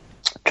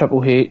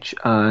 Triple H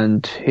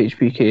and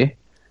HBK.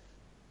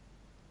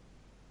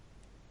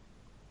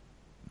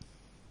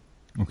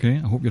 Okay,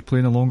 I hope you're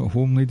playing along at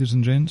home, ladies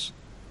and gents.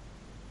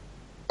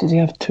 Did he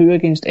have 2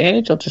 against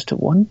Edge or just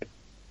 1?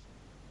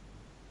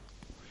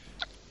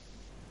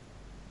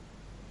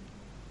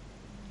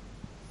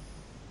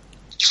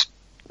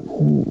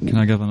 Can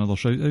I give another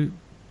shout out?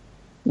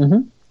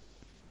 Mm-hmm.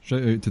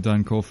 Shout out to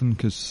Dan Coffin,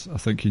 because I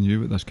think he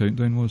knew what this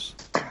countdown was.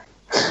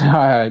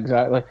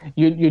 Exactly.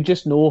 You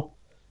just know,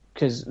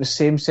 because the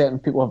same certain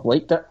people have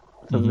liked it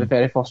from the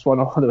very first one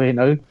all the way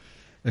now.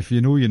 If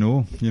you know, you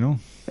know, you know.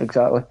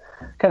 Exactly.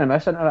 Kind of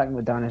miss interacting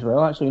with Dan as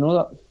well, actually, you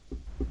know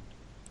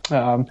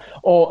that.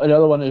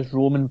 Another one is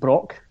Roman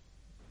Brock.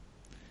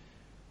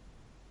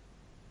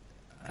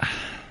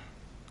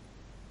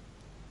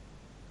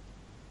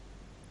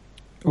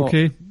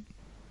 Okay.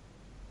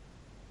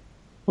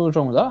 What was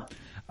wrong with that?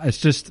 It's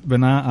just,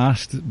 when I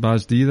asked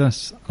Baz D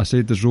this, I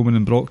said, does Roman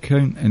and Brock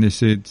count? And he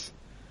said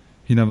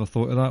he never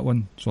thought of that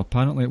one. So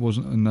apparently it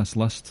wasn't on this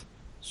list.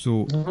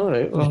 So,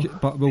 alright, well,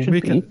 but we'll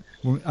make it.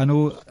 I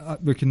know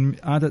we can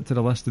add it to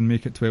the list and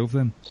make it 12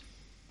 then.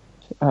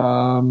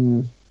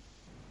 Am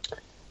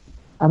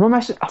I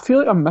missing? I feel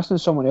like I'm missing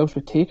someone else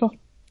with Taker.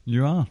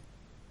 You are.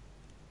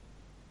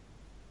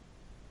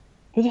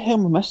 Who the hell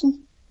am I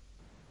missing?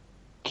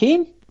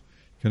 Kane?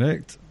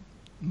 Correct.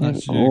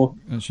 That's Oh.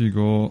 you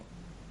got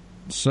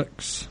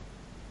 6.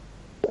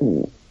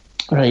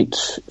 Right,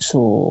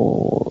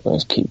 so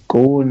let's keep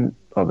going.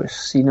 Probably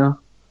Cena.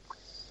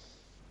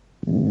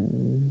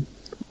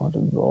 Or The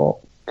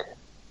Rock.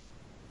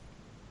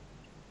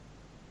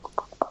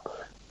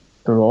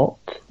 Brock.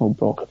 Well,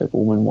 Brock the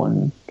Roman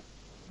one.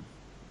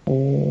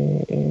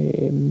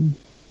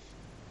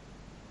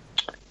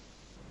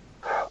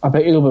 I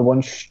bet you there'll be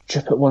one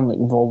stupid one like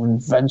involving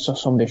Vince or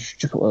somebody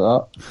stupid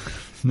like that.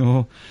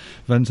 No,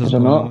 Vince Is is it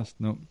on the not? list.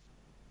 Nope.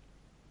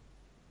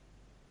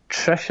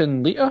 Trish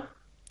and Lita?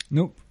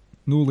 Nope.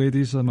 No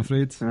ladies, I'm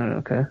afraid.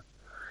 Right, okay.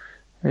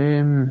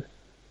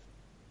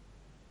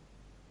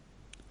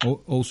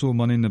 Also,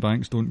 Money in the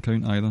Banks don't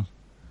count either.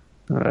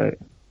 Right.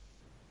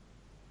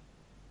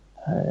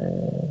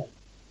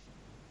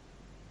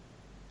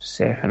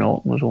 Seth and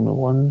Orton was only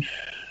ones.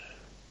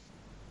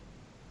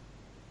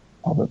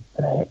 What about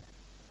Brett?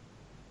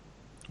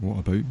 What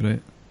about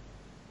Brett?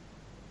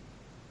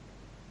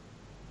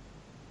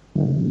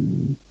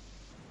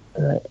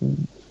 Brett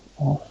and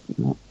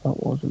Austin.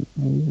 That wasn't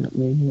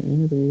Mania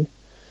anyway.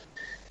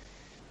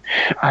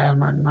 Iron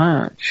Man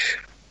match.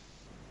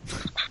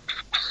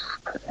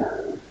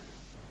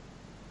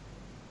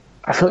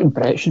 I feel like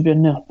Brett should be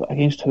in there, but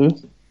against who?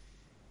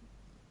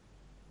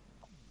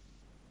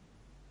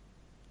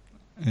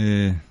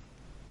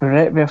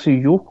 Brett versus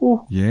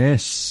Yoko?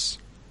 Yes.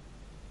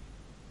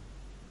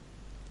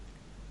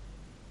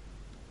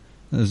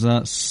 Is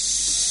that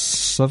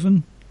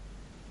 7?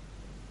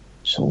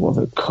 So what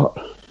about Kurt?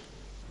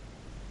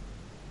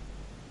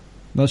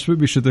 That's what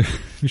we should have.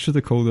 We should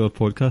have called our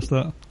podcast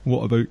that.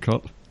 What about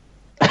Kurt?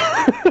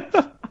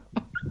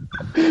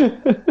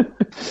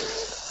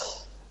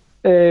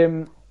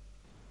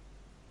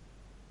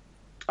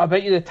 I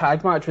bet you the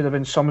tag match would have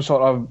been some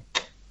sort of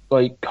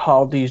like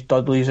Hardy's,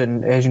 Dudley's,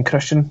 and Edge and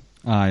Christian.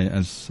 Aye,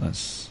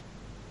 it's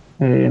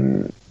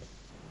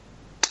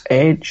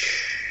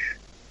Edge.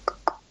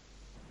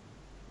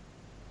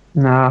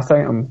 Nah, I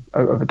think I'm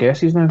out of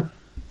guesses now.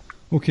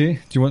 okay.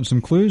 Do you want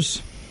some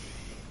clues?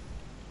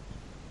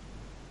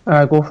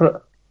 Go for it.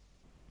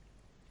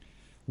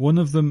 One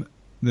of them,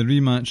 the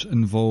rematch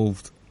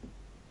involved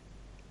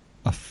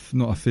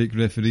not a fake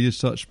referee as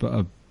such,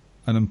 but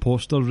an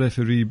imposter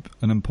referee,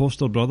 an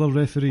imposter brother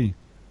referee.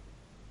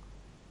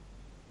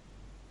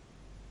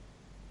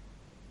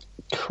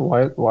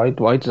 Why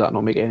does that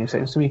not make any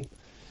sense to me?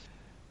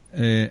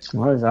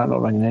 Why is that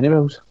not ringing any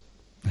bells?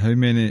 How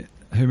many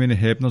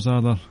Hebners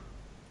are there?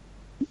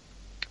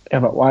 Yeah,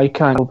 but why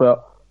can't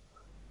Albert?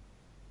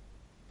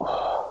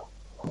 What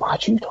are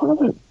you talking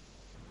about?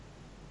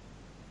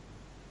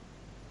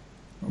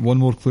 One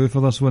more clue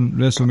for this one.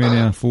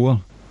 WrestleMania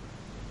 4.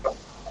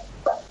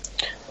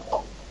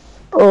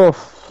 Oh,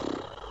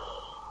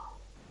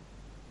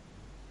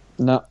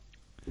 no.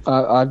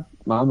 I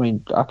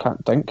mean, I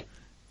can't think.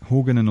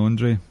 Hogan and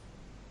Andre.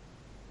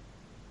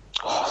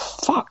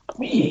 Fuck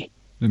me.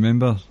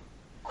 Remember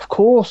Of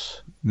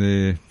course.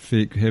 the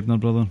fake Hebner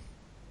brother?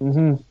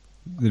 Mm-hmm.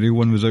 The real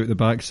one was out the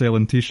back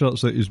selling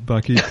T-shirts out his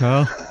back of his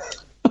car.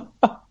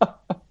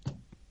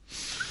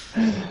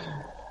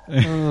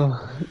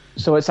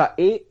 So it's at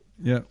 8.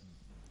 Yep.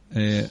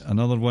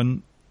 Another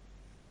one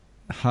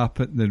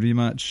happened. The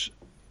rematch.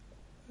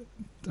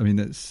 I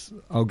mean,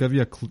 I'll give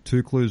you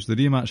 2 clues. The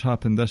rematch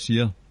happened this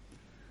year.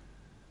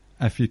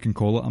 If you can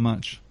call it a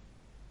match.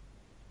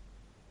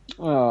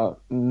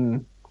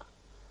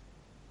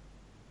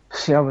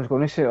 See, I was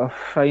going to say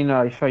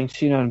I find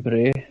Cena and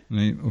Bray.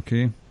 Right.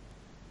 Okay.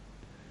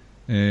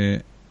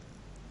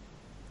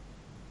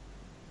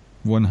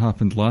 One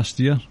happened last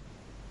year.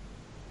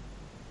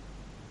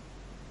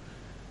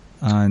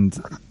 And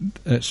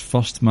its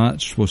first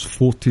match was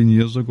 14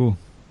 years ago.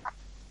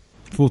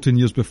 14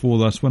 years before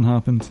this one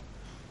happened.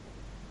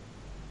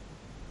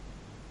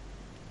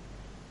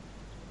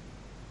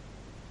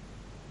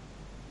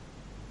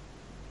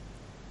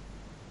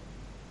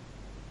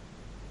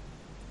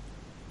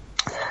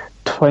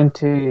 What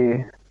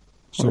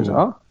was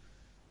that?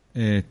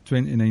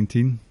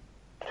 2019.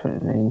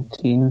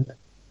 2019.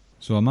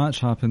 So a match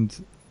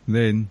happened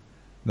then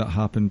that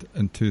happened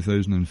in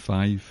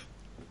 2005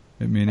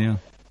 at Mania.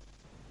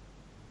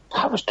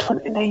 That was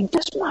 29.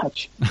 This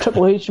match,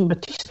 Triple H and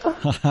Batista.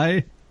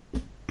 Hi.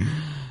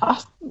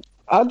 I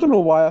don't know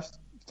why I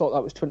thought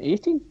that was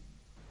 2018.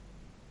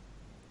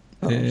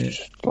 That was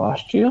just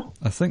last year.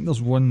 I think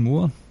there's one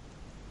more.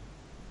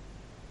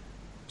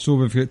 So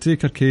we've got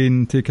Taker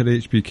Kane, Taker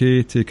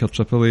HBK, Taker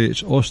Triple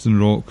H, Austin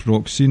Rock,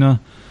 Rock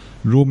Cena,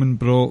 Roman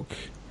Brock,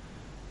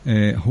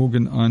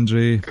 Hogan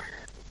Andre,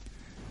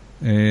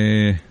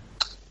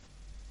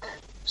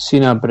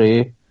 Cena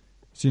Bray,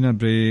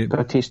 Triple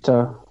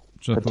Batista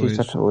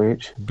Triple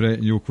H,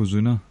 Brett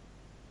Yokozuna.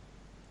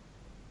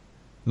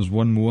 There's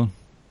one more.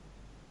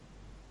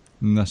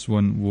 And this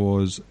one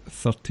was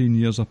 13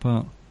 years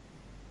apart.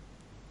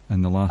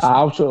 in the last.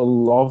 I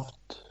absolutely loved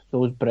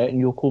those Brett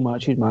and Yoko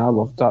matches, man. I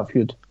loved that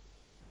feud.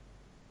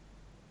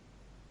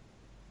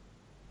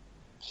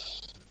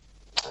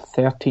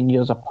 13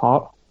 years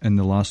apart. And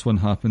the last one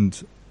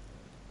happened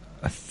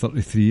at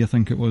 33, I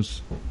think it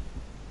was.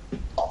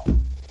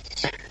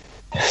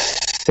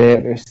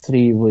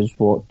 33 was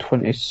what,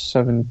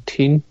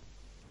 2017?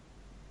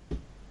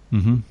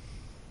 Mm-hmm.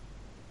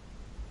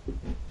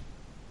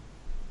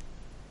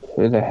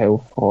 Who the hell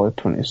followed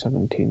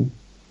 2017?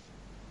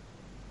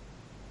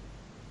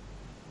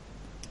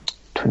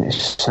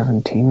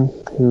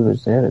 2017? Who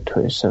was there at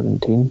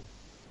 2017?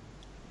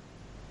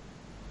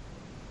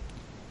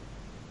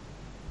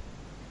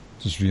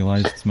 Just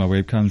realised my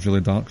webcam's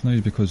really dark now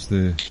because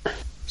the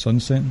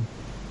sun's setting.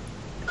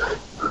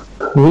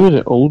 Who was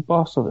it? Old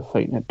Bastard that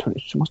fighting at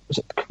 20? Was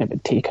it kind of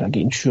a Taker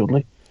again?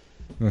 Surely.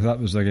 Well, that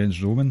was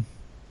against Roman.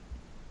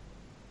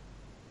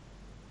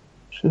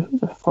 So who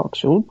the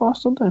fuck's Old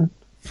Bastard then?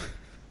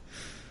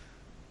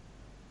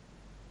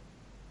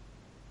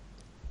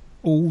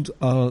 Old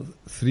are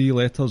 3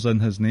 letters in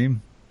his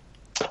name.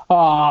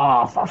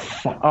 Ah, for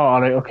fuck.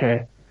 Oh, right,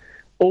 okay.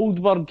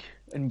 Oldberg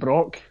and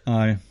Brock.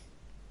 Aye.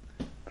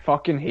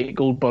 Fucking hate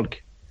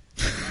Goldberg.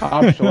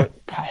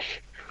 Absolute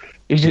pish.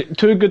 He's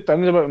two good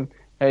things about him: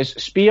 his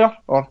spear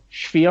or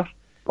sphere,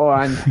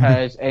 and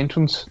his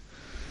entrance.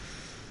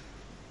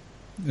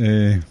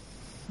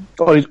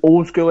 Or his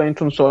old school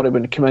entrance. Sorry,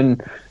 when he came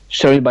in,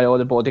 surrounded by all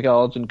the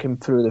bodyguards and came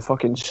through the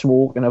fucking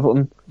smoke and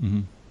everything.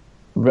 Mm-hmm.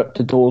 Ripped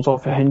the doors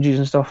off the hinges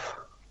and stuff.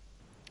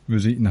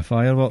 Was eating a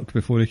firework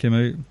before he came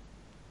out.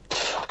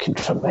 Fucking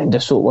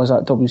tremendous. So it was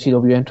that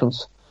WCW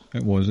entrance.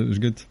 It was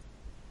good.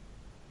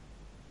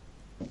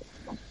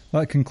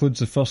 That concludes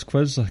the first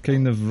quiz, a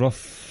kind of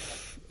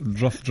rough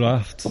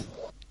draft.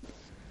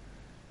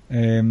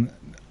 Not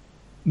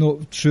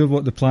sure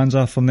what the plans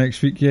are for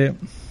next week yet.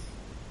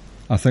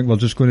 I think we're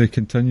just going to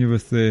continue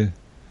with the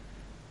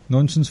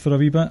nonsense for a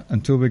wee bit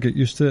until we get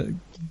used to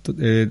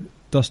it,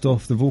 dust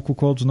off the vocal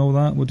cords and all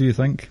that. What do you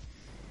think?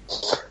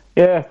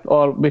 Yeah,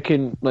 or we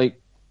can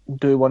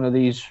do one of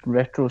these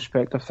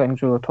retrospective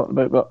things we were talking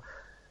about, but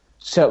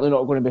certainly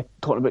not going to be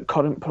talking about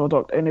current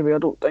product anyway, I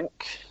don't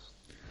think.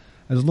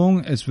 As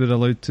long as we're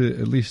allowed to,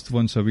 at least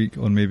once a week,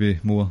 or maybe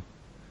more,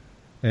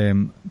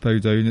 bow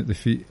down at the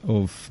feet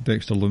of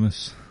Dexter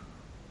Lumis.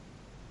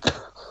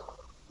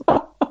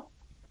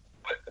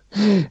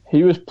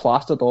 He was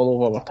plastered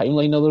all over our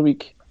timeline the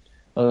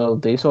other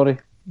day, sorry.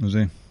 Was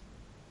he?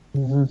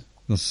 Mm-hmm.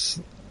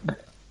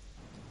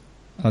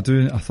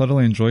 I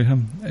thoroughly enjoy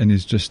him, and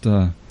he's just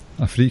a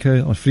freak.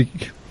 Right.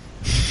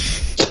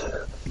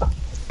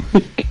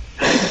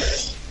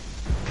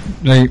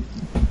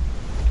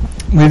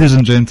 Ladies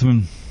and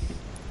gentlemen,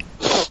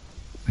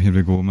 here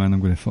we go, man. I'm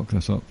going to fuck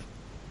this up.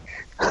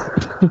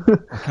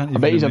 I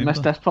bet he's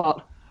missed this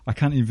part. I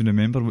can't even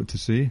remember what to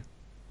say.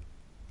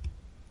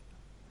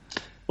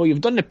 Well,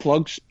 you've done the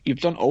plugs. You've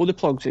done all the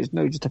plugs. It's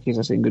now just a case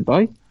of saying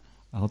goodbye.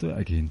 I'll do it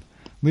again.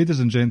 Ladies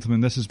and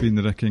gentlemen, this has been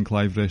the Ricky and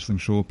Clive Wrestling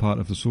Show, part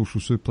of the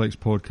Social Suplex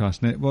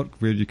Podcast Network,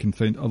 where you can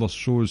find other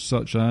shows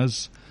such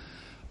as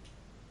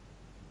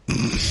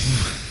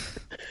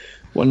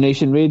One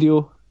Nation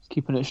Radio,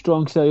 Keeping It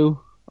Strong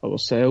Style,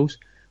 ourselves,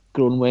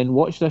 Grown Men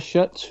Watch This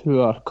Shit,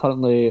 who are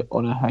currently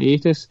on a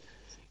hiatus,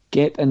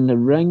 Get in the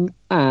Ring,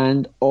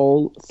 and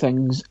All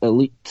Things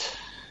Elite.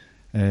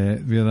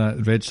 We're at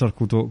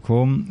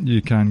redcircle.com.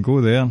 You can go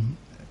there.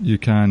 You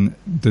can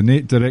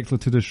donate directly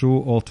to the show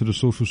or to the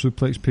Social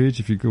Suplex page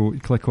if you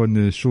click on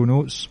the show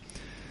notes.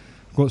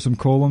 Got some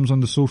columns on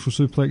the Social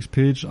Suplex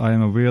page. I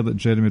am aware that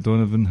Jeremy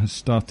Donovan has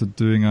started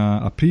doing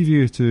a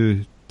preview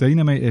to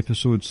Dynamite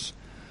episodes,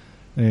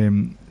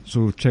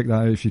 so check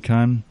that out if you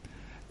can.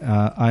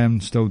 I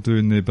am still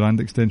doing the brand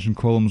extension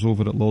columns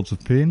over at Lords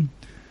of Pain.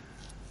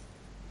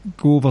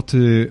 Go over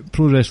to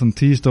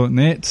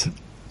ProWrestlingTees.net,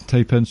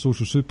 type in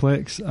Social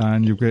Suplex,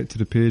 and you'll get to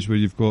the page where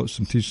you've got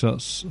some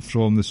t-shirts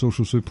from the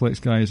Social Suplex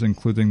guys,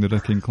 including the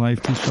Ricky and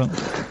Clive t-shirt.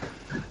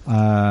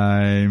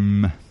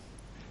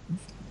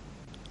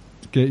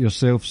 Get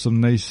yourself some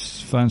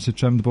nice fancy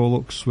trimmed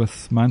bollocks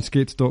with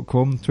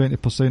manscaped.com,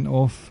 20%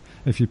 off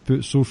if you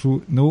put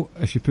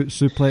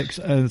suplex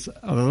as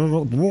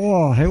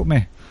help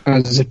me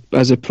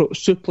as a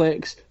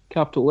suplex,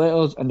 capital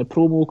letters, and the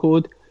promo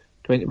code,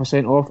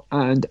 20% off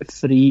and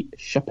free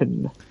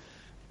shipping.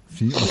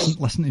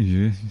 Listen to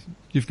you.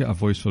 You've got a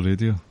voice for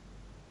radio.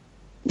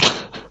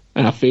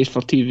 And a face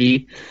for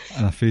TV.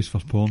 And a face for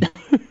porn.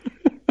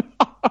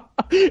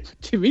 What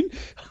do you mean?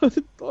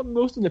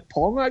 Most of the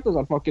porn actors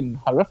are fucking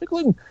horrific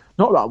looking.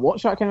 Not that I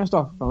watch that kind of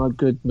stuff. I'm a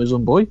good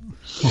Muslim boy.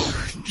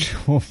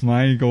 Oh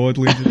my God,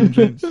 ladies and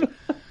gents.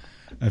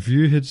 If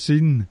you had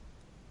seen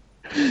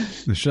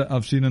the shit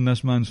I've seen on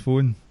this man's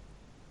phone.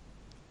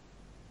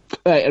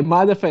 Right, in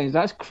my defence,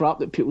 that's crap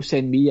that people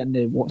send me in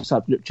the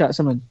WhatsApp group chats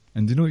I'm in.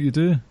 And do you know what you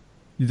do?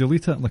 You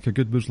delete it like a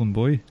good Muslim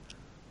boy.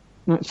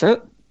 That's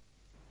it.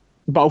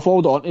 But I'll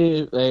forward on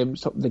to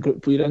the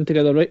group we're in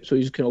together, right? So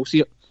you can all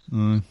see it.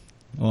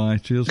 Aye,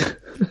 cheers.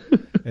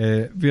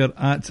 We're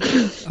at...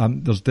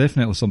 there's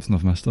definitely something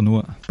I've missed, I know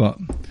it. But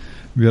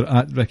We're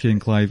at Ricky and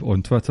Clive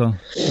on Twitter,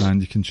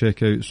 and you can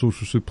check out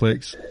Social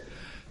Suplex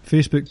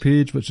Facebook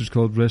page, which is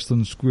called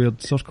Wrestling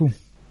Squared Circle.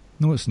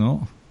 No, it's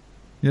not.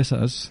 Yes,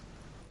 it is.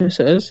 Yes,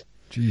 it is.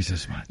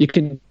 Jesus, man. You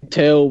can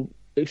tell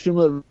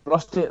extremely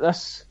rusty at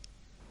this.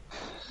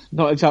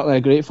 Not exactly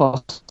a great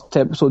first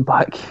episode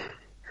back.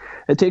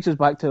 It takes us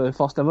back to the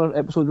first ever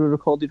episode we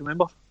recorded,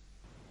 remember?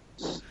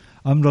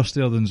 I'm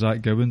rustier than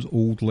Zach Gowen's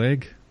old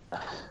leg.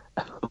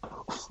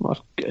 For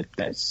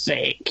goodness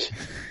sake.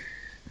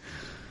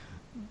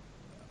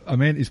 I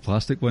meant his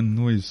plastic one,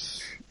 no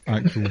his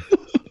actual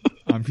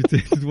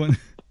amputated one.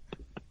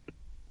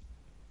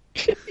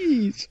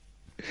 Jeez.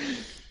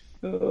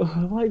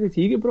 Why did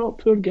he get brought up,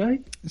 poor guy?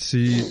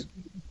 See,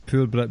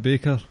 poor Britt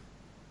Baker.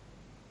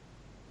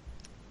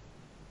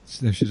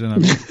 Now she's in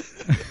a...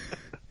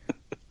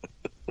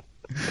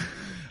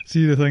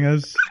 See, the thing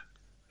is...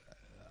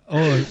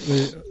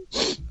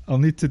 I'll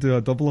need to do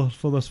a doubler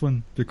for this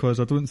one, because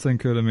I don't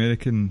think our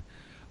American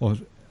or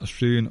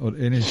Australian or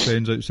any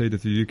friends outside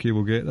of the UK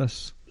will get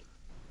this.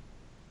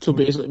 So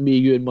basically me,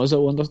 you and Muzz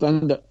will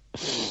understand it.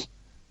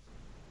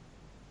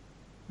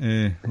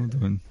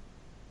 Hold on.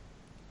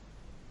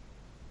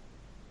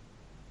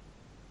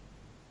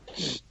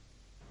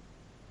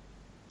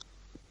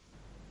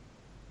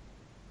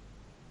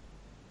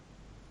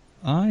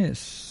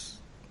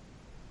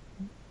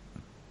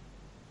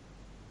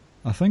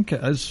 I think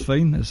it is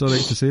fine. It's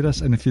alright to say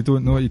this, and if you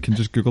don't know it, you can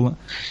just Google it.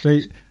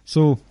 Right,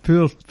 so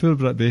poor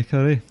Britt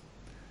Baker,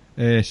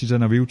 she's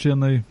in a wheelchair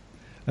now,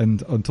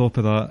 and on top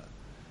of that,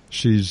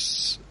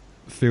 she's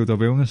failed a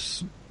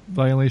wellness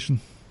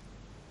violation.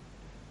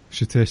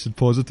 She tested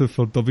positive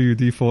for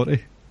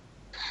WD-40.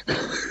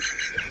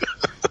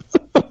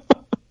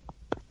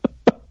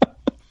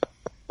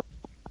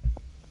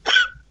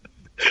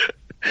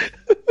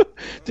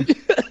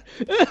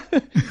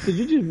 Did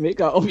you just make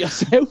that up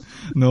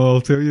yourself? No,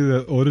 I'll tell you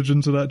the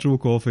origins of that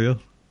joke off air.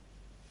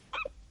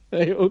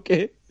 Right,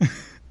 okay.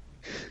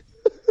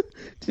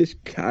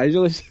 Just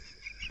casually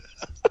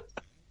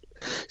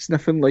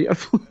sniffing lighter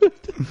fluid.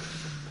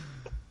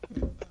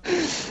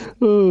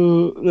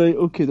 Oh, right,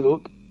 okay,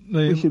 doke.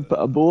 Right. We should put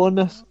a bow on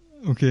this.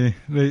 Okay,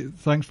 right,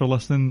 thanks for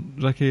listening,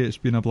 Ricky. It's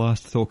been a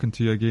blast talking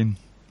to you again.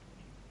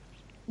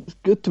 It's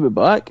good to be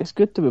back.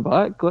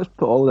 Let's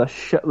put all this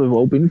shit we've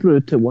all been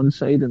through to one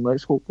side, and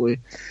let's hopefully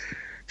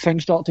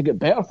things start to get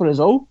better for us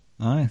all.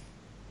 Aye.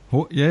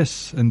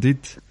 Yes, indeed.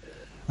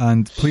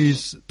 And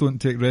please don't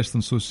take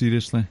wrestling so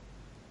seriously.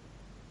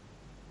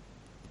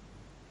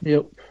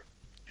 Yep.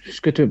 It's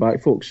good to be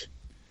back, folks.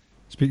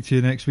 Speak to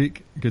you next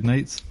week. Good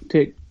night.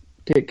 Take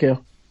care.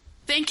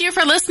 Thank you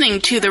for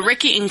listening to the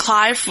Ricky and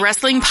Clive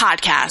Wrestling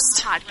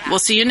Podcast. We'll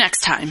see you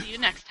next time.